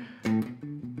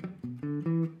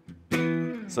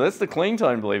 So that's the clean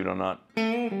tone, believe it or not.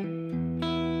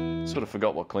 Sort of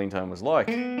forgot what clean tone was like.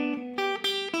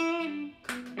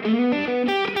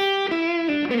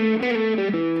 Sorry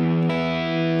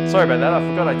about that, I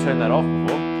forgot I turned that off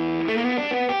before.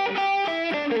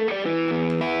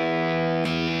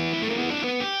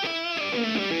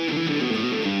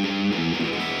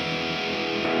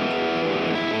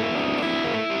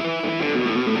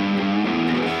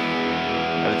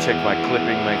 Gotta check my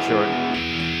clipping, make sure it...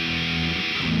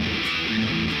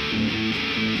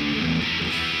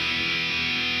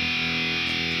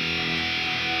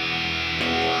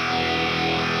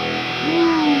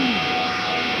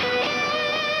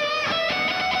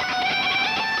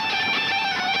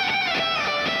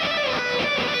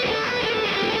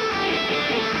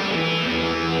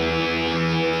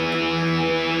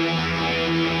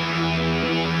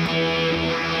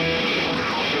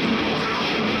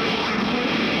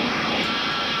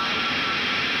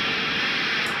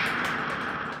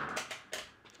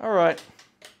 All right,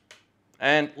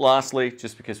 and lastly,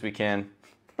 just because we can,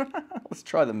 let's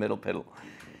try the metal pedal,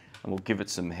 and we'll give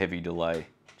it some heavy delay,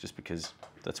 just because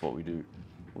that's what we do.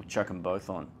 We'll chuck them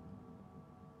both on.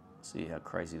 See how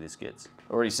crazy this gets.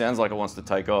 Already sounds like it wants to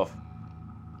take off.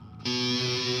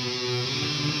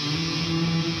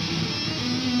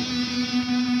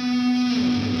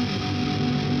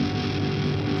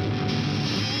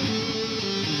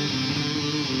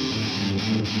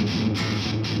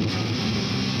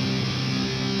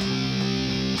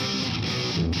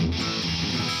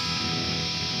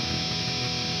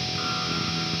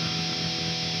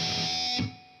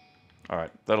 All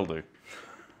right, that'll do.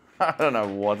 I don't know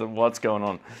what's going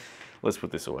on. Let's put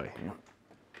this away.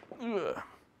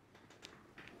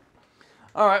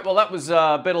 All right, well that was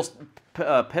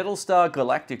Pedalstar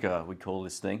Galactica, we call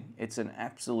this thing. It's an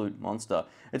absolute monster.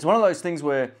 It's one of those things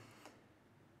where,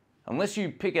 unless you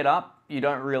pick it up, you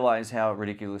don't realize how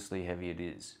ridiculously heavy it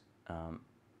is.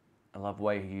 I love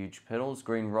way huge pedals.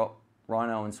 Green Rock,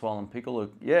 Rhino and Swollen Pickle.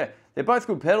 Yeah, they're both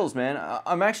good pedals, man.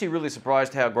 I'm actually really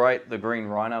surprised how great the Green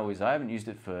Rhino is. I haven't used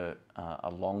it for a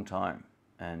long time,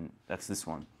 and that's this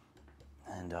one.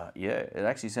 And yeah, it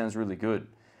actually sounds really good.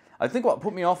 I think what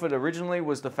put me off it originally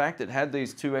was the fact it had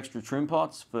these 2 extra trim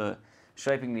pots for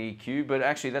shaping the EQ, but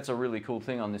actually that's a really cool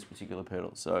thing on this particular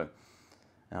pedal. So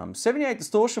 78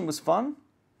 distortion was fun.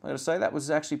 I gotta say, that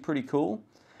was actually pretty cool.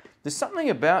 There's something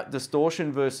about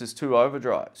distortion versus 2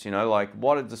 overdrives, you know, like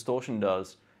what a distortion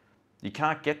does. You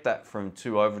can't get that from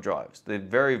 2 overdrives. They're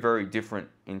very, very different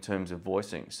in terms of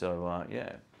voicing. So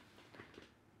yeah.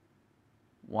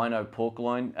 Wino pork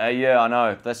loin. Yeah, I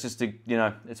know. That's just, you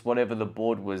know, it's whatever the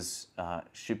board was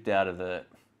shipped out of the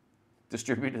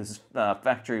distributor's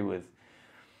factory with.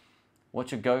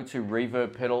 What's your go-to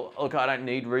reverb pedal? Look, I don't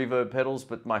need reverb pedals,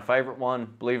 but my favorite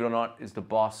one, believe it or not, is the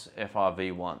Boss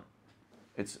FRV1.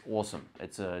 It's awesome.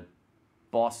 It's a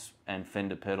Boss and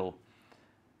Fender pedal.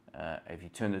 If you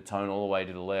turn the tone all the way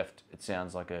to the left, it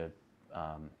sounds like a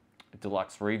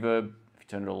deluxe reverb. If you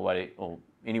turn it all the way, or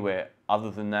anywhere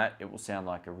other than that, it will sound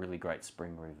like a really great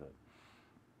spring reverb.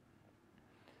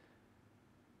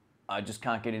 I just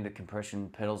can't get into compression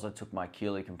pedals. I took my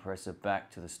Keeley compressor back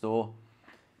to the store.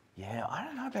 Yeah, I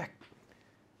don't know about...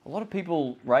 A lot of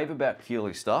people rave about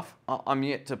Keeley stuff. I'm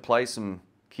yet to play some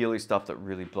Keeley stuff that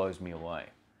really blows me away.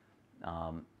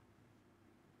 I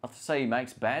have to say he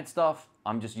makes bad stuff.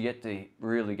 I'm just yet to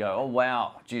really go, oh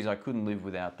wow, geez, I couldn't live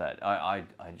without that. I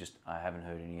haven't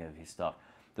heard any of his stuff.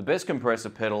 The best compressor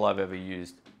pedal I've ever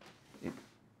used, it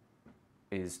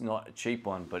is not a cheap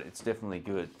one, but it's definitely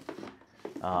good.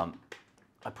 I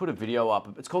put a video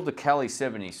up. It's called the Cali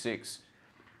 76.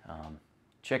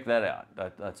 Check that out.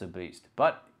 That's a beast.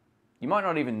 But you might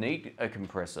not even need a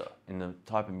compressor in the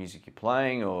type of music you're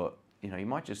playing, or you know, you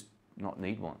might just not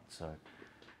need one. So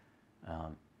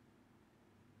you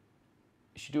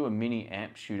should do a mini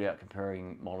amp shootout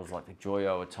comparing models like the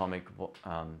Joyo, Atomic,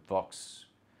 Vox.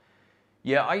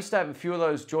 Yeah, I used to have a few of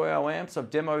those Joyo amps. I've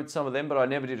demoed some of them, but I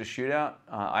never did a shootout.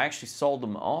 I actually sold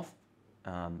them off.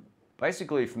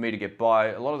 Basically, for me to get by,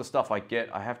 a lot of the stuff I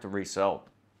get, I have to resell.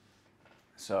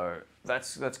 So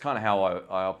that's kind of how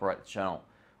I operate the channel.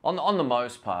 On the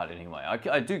most part, anyway.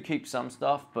 I do keep some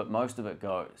stuff, but most of it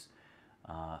goes.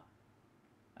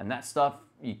 And that stuff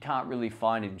you can't really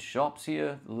find in shops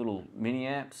here, the little mini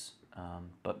amps.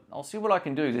 But I'll see what I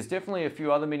can do. There's definitely a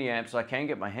few other mini amps I can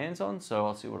get my hands on, so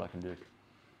I'll see what I can do.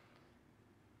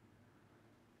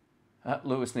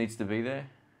 Lewis needs to be there.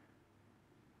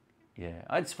 Yeah,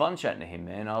 it's fun chatting to him,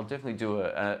 man. I'll definitely do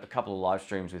a couple of live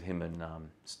streams with him and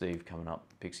Steve coming up,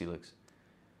 Pixie Licks.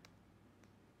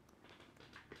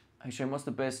 Hey Shane, what's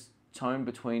the best tone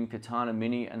between Katana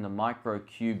Mini and the Micro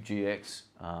Cube GX?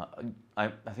 I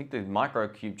think the Micro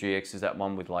Cube GX is that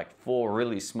one with like 4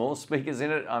 really small speakers in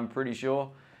it, I'm pretty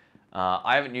sure.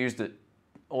 I haven't used it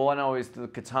all I know is the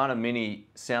Katana Mini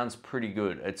sounds pretty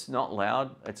good. It's not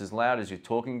loud. It's as loud as your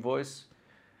talking voice.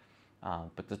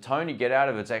 But the tone you get out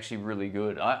of it's actually really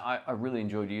good. I really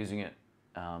enjoyed using it.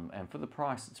 And for the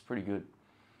price, it's pretty good.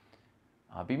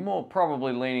 I'd be more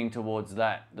probably leaning towards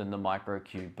that than the Micro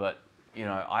Cube. But, you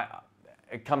know,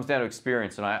 it comes down to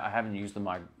experience, and I haven't used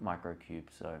the Micro Cube,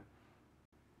 so.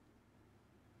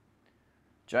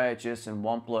 JHS and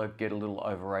Wampler get a little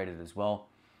overrated as well.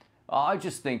 I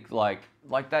just think like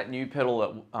that new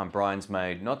pedal that Brian's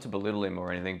made, not to belittle him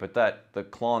or anything, but the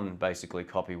Klon basically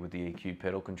copy with the EQ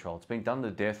pedal control. It's been done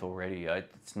to death already.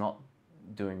 It's not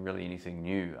doing really anything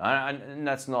new. And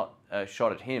that's not a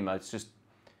shot at him. It's just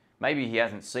maybe he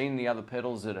hasn't seen the other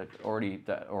pedals that are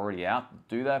already out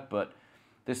do that, but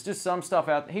there's just some stuff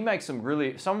out. He makes some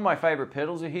of my favorite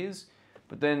pedals are his,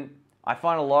 but then I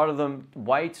find a lot of them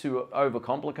way too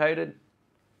overcomplicated.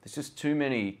 There's just too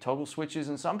many toggle switches,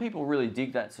 and some people really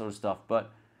dig that sort of stuff, but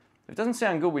if it doesn't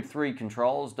sound good with 3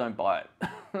 controls, don't buy it.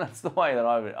 That's the way that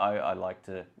I like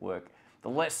to work. The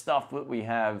less stuff that we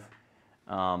have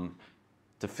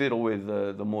to fiddle with,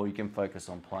 the more you can focus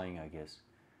on playing, I guess.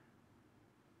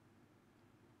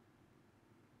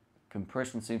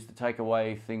 Compression seems to take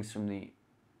away things from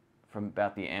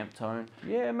about the amp tone.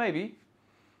 Yeah, maybe.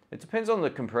 It depends on the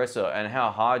compressor and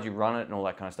how hard you run it and all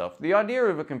that kind of stuff. The idea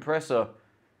of a compressor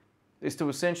is to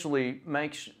essentially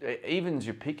it evens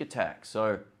your pick attack.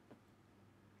 So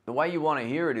the way you want to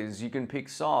hear it is you can pick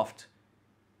soft,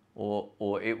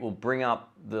 or it will bring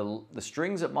up the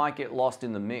strings that might get lost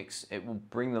in the mix.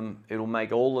 It'll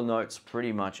make all the notes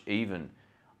pretty much even.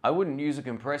 I wouldn't use a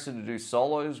compressor to do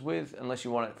solos with unless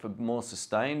you want it for more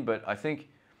sustain, but I think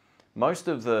most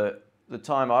of the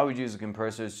time I would use a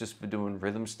compressor is just for doing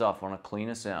rhythm stuff on a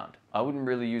cleaner sound. I wouldn't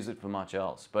really use it for much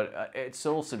else, but it's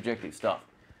all subjective stuff.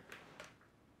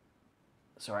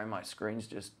 Sorry, my screen's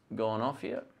just gone off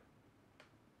here.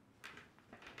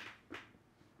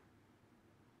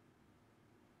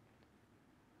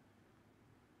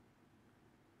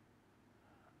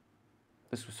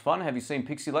 This was fun. Have you seen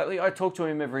Pixie lately? I talk to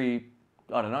him every,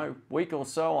 I don't know, week or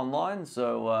so online,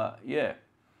 so yeah.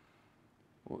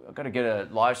 I've got to get a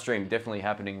live stream definitely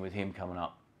happening with him coming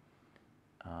up.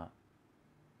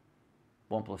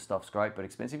 Wampler stuff's great, but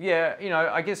expensive. Yeah, you know,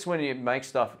 I guess when you make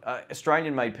stuff,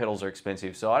 Australian-made pedals are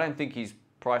expensive, so I don't think he's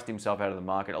priced himself out of the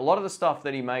market. A lot of the stuff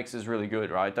that he makes is really good,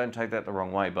 right? Don't take that the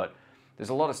wrong way, but there's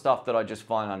a lot of stuff that I just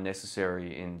find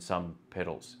unnecessary in some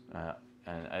pedals.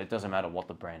 And it doesn't matter what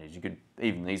the brand is. You could,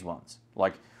 even these ones.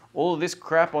 Like, all of this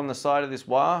crap on the side of this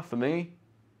wire, for me,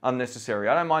 unnecessary.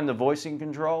 I don't mind the voicing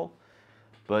control,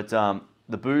 but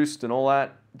the boost and all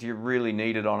that, do you really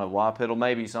need it on a wah pedal?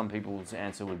 Maybe some people's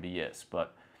answer would be yes,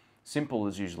 but simple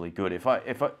is usually good. If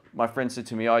my friend said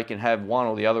to me, oh, you can have one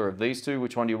or the other of these two,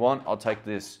 which one do you want? I'll take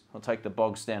this. I'll take the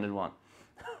bog standard one.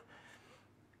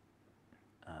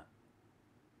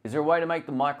 Is there a way to make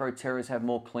the Micro Terrors have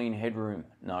more clean headroom?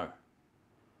 No.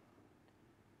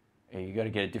 Yeah, you got to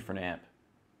get a different amp,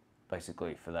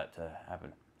 basically, for that to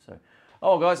happen. So,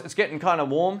 oh guys, it's getting kind of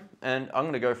warm, and I'm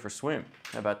going to go for a swim.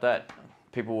 How about that?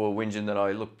 People were whinging that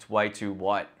I looked way too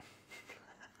white.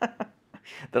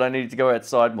 That I needed to go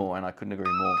outside more, and I couldn't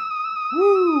agree more.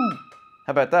 Woo!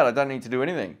 How about that? I don't need to do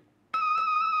anything.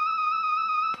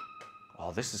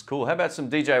 Oh, this is cool. How about some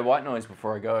DJ white noise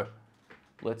before I go?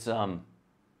 Let's, I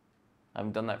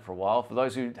haven't done that for a while. For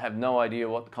those who have no idea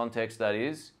what the context that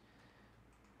is,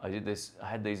 I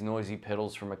had these noisy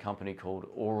pedals from a company called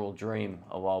Oral Dream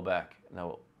a while back, and they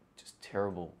were just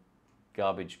terrible,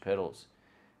 garbage pedals.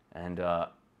 And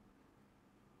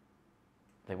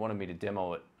they wanted me to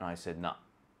demo it, and I said, nah,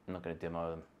 I'm not going to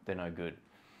demo them. They're no good.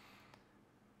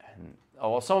 And,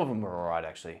 oh, well, some of them were all right,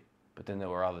 actually, but then there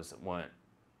were others that weren't.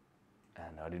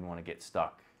 And I didn't want to get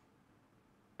stuck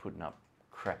putting up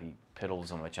crappy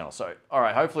pedals on my channel. So, all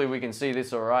right, hopefully we can see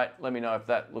this all right. Let me know if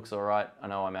that looks all right. I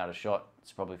know I'm out of shot.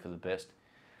 It's probably for the best.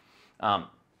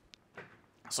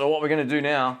 So what we're going to do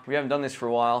now, we haven't done this for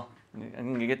a while. I'm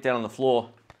going to get down on the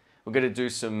floor. We're going to do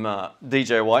some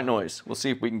DJ white noise. We'll see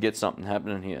if we can get something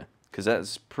happening here, because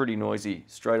that's pretty noisy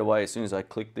straight away as soon as I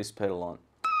click this pedal on.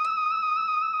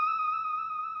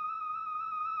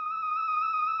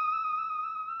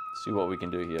 See what we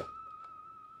can do here.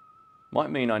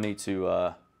 Might mean I need to,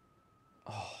 oh,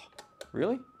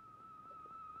 really?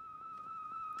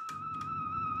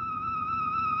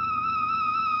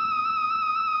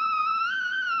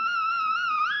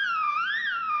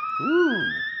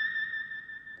 Ooh.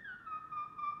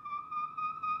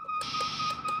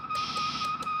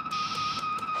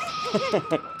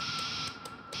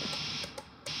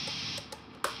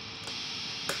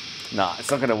 Nah, it's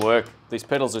not going to work. These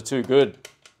pedals are too good.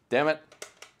 Damn it.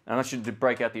 And I should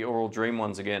break out the Oral Dream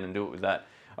ones again and do it with that.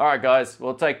 All right, guys.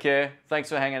 Well, take care. Thanks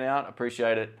for hanging out.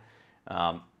 Appreciate it.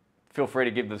 Feel free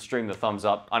to give the stream the thumbs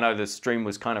up. I know the stream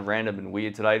was kind of random and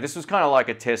weird today. This was kind of like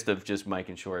a test of just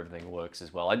making sure everything works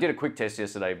as well. I did a quick test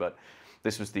yesterday, but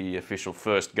this was the official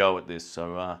first go at this.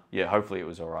 So, yeah, hopefully it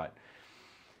was all right.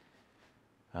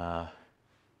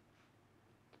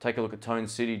 Take a look at Tone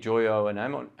City, Joyo,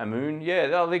 and Amoon.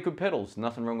 Yeah, they're good pedals.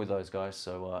 Nothing wrong with those guys.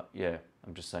 So, yeah,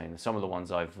 I'm just saying some of the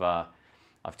ones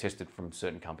I've tested from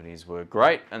certain companies were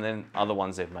great, and then other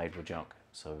ones they've made were junk.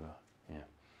 So, yeah.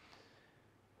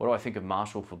 What do I think of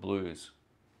Marshall for blues?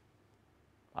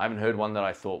 I haven't heard one that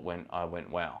I thought I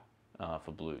went wow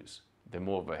for blues. They're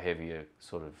more of a heavier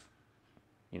sort of,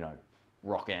 you know,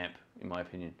 rock amp, in my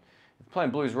opinion. If you're playing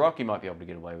blues rock, you might be able to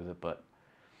get away with it, but...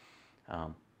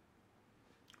 all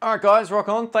right, guys, rock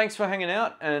on. Thanks for hanging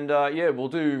out, and yeah, we'll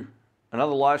do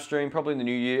another live stream probably in the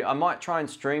new year. I might try and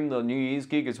stream the New Year's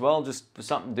gig as well, just for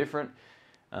something different.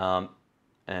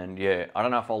 And yeah, I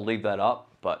don't know if I'll leave that up,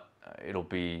 but it'll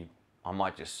be... I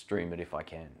might just stream it if I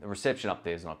can. The reception up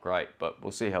there is not great, but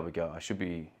we'll see how we go. I should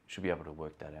be able to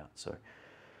work that out. So,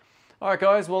 all right,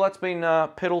 guys. Well, that's been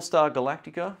Pedalstar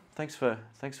Galactica. Thanks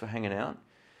for hanging out,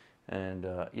 and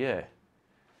yeah,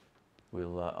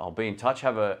 I'll be in touch.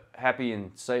 Have a happy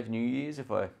and safe New Year's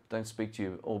if I don't speak to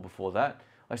you all before that.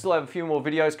 I still have a few more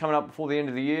videos coming up before the end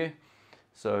of the year,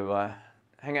 so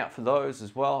hang out for those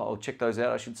as well. I'll check those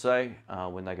out, I should say,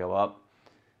 when they go up.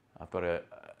 I've got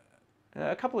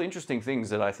a couple of interesting things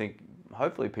that I think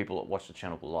hopefully people that watch the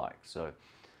channel will like. So,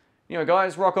 you know,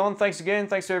 guys, rock on. Thanks again.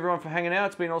 Thanks to everyone for hanging out.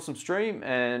 It's been an awesome stream,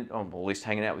 and well, at least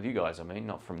hanging out with you guys. I mean,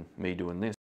 not from me doing this.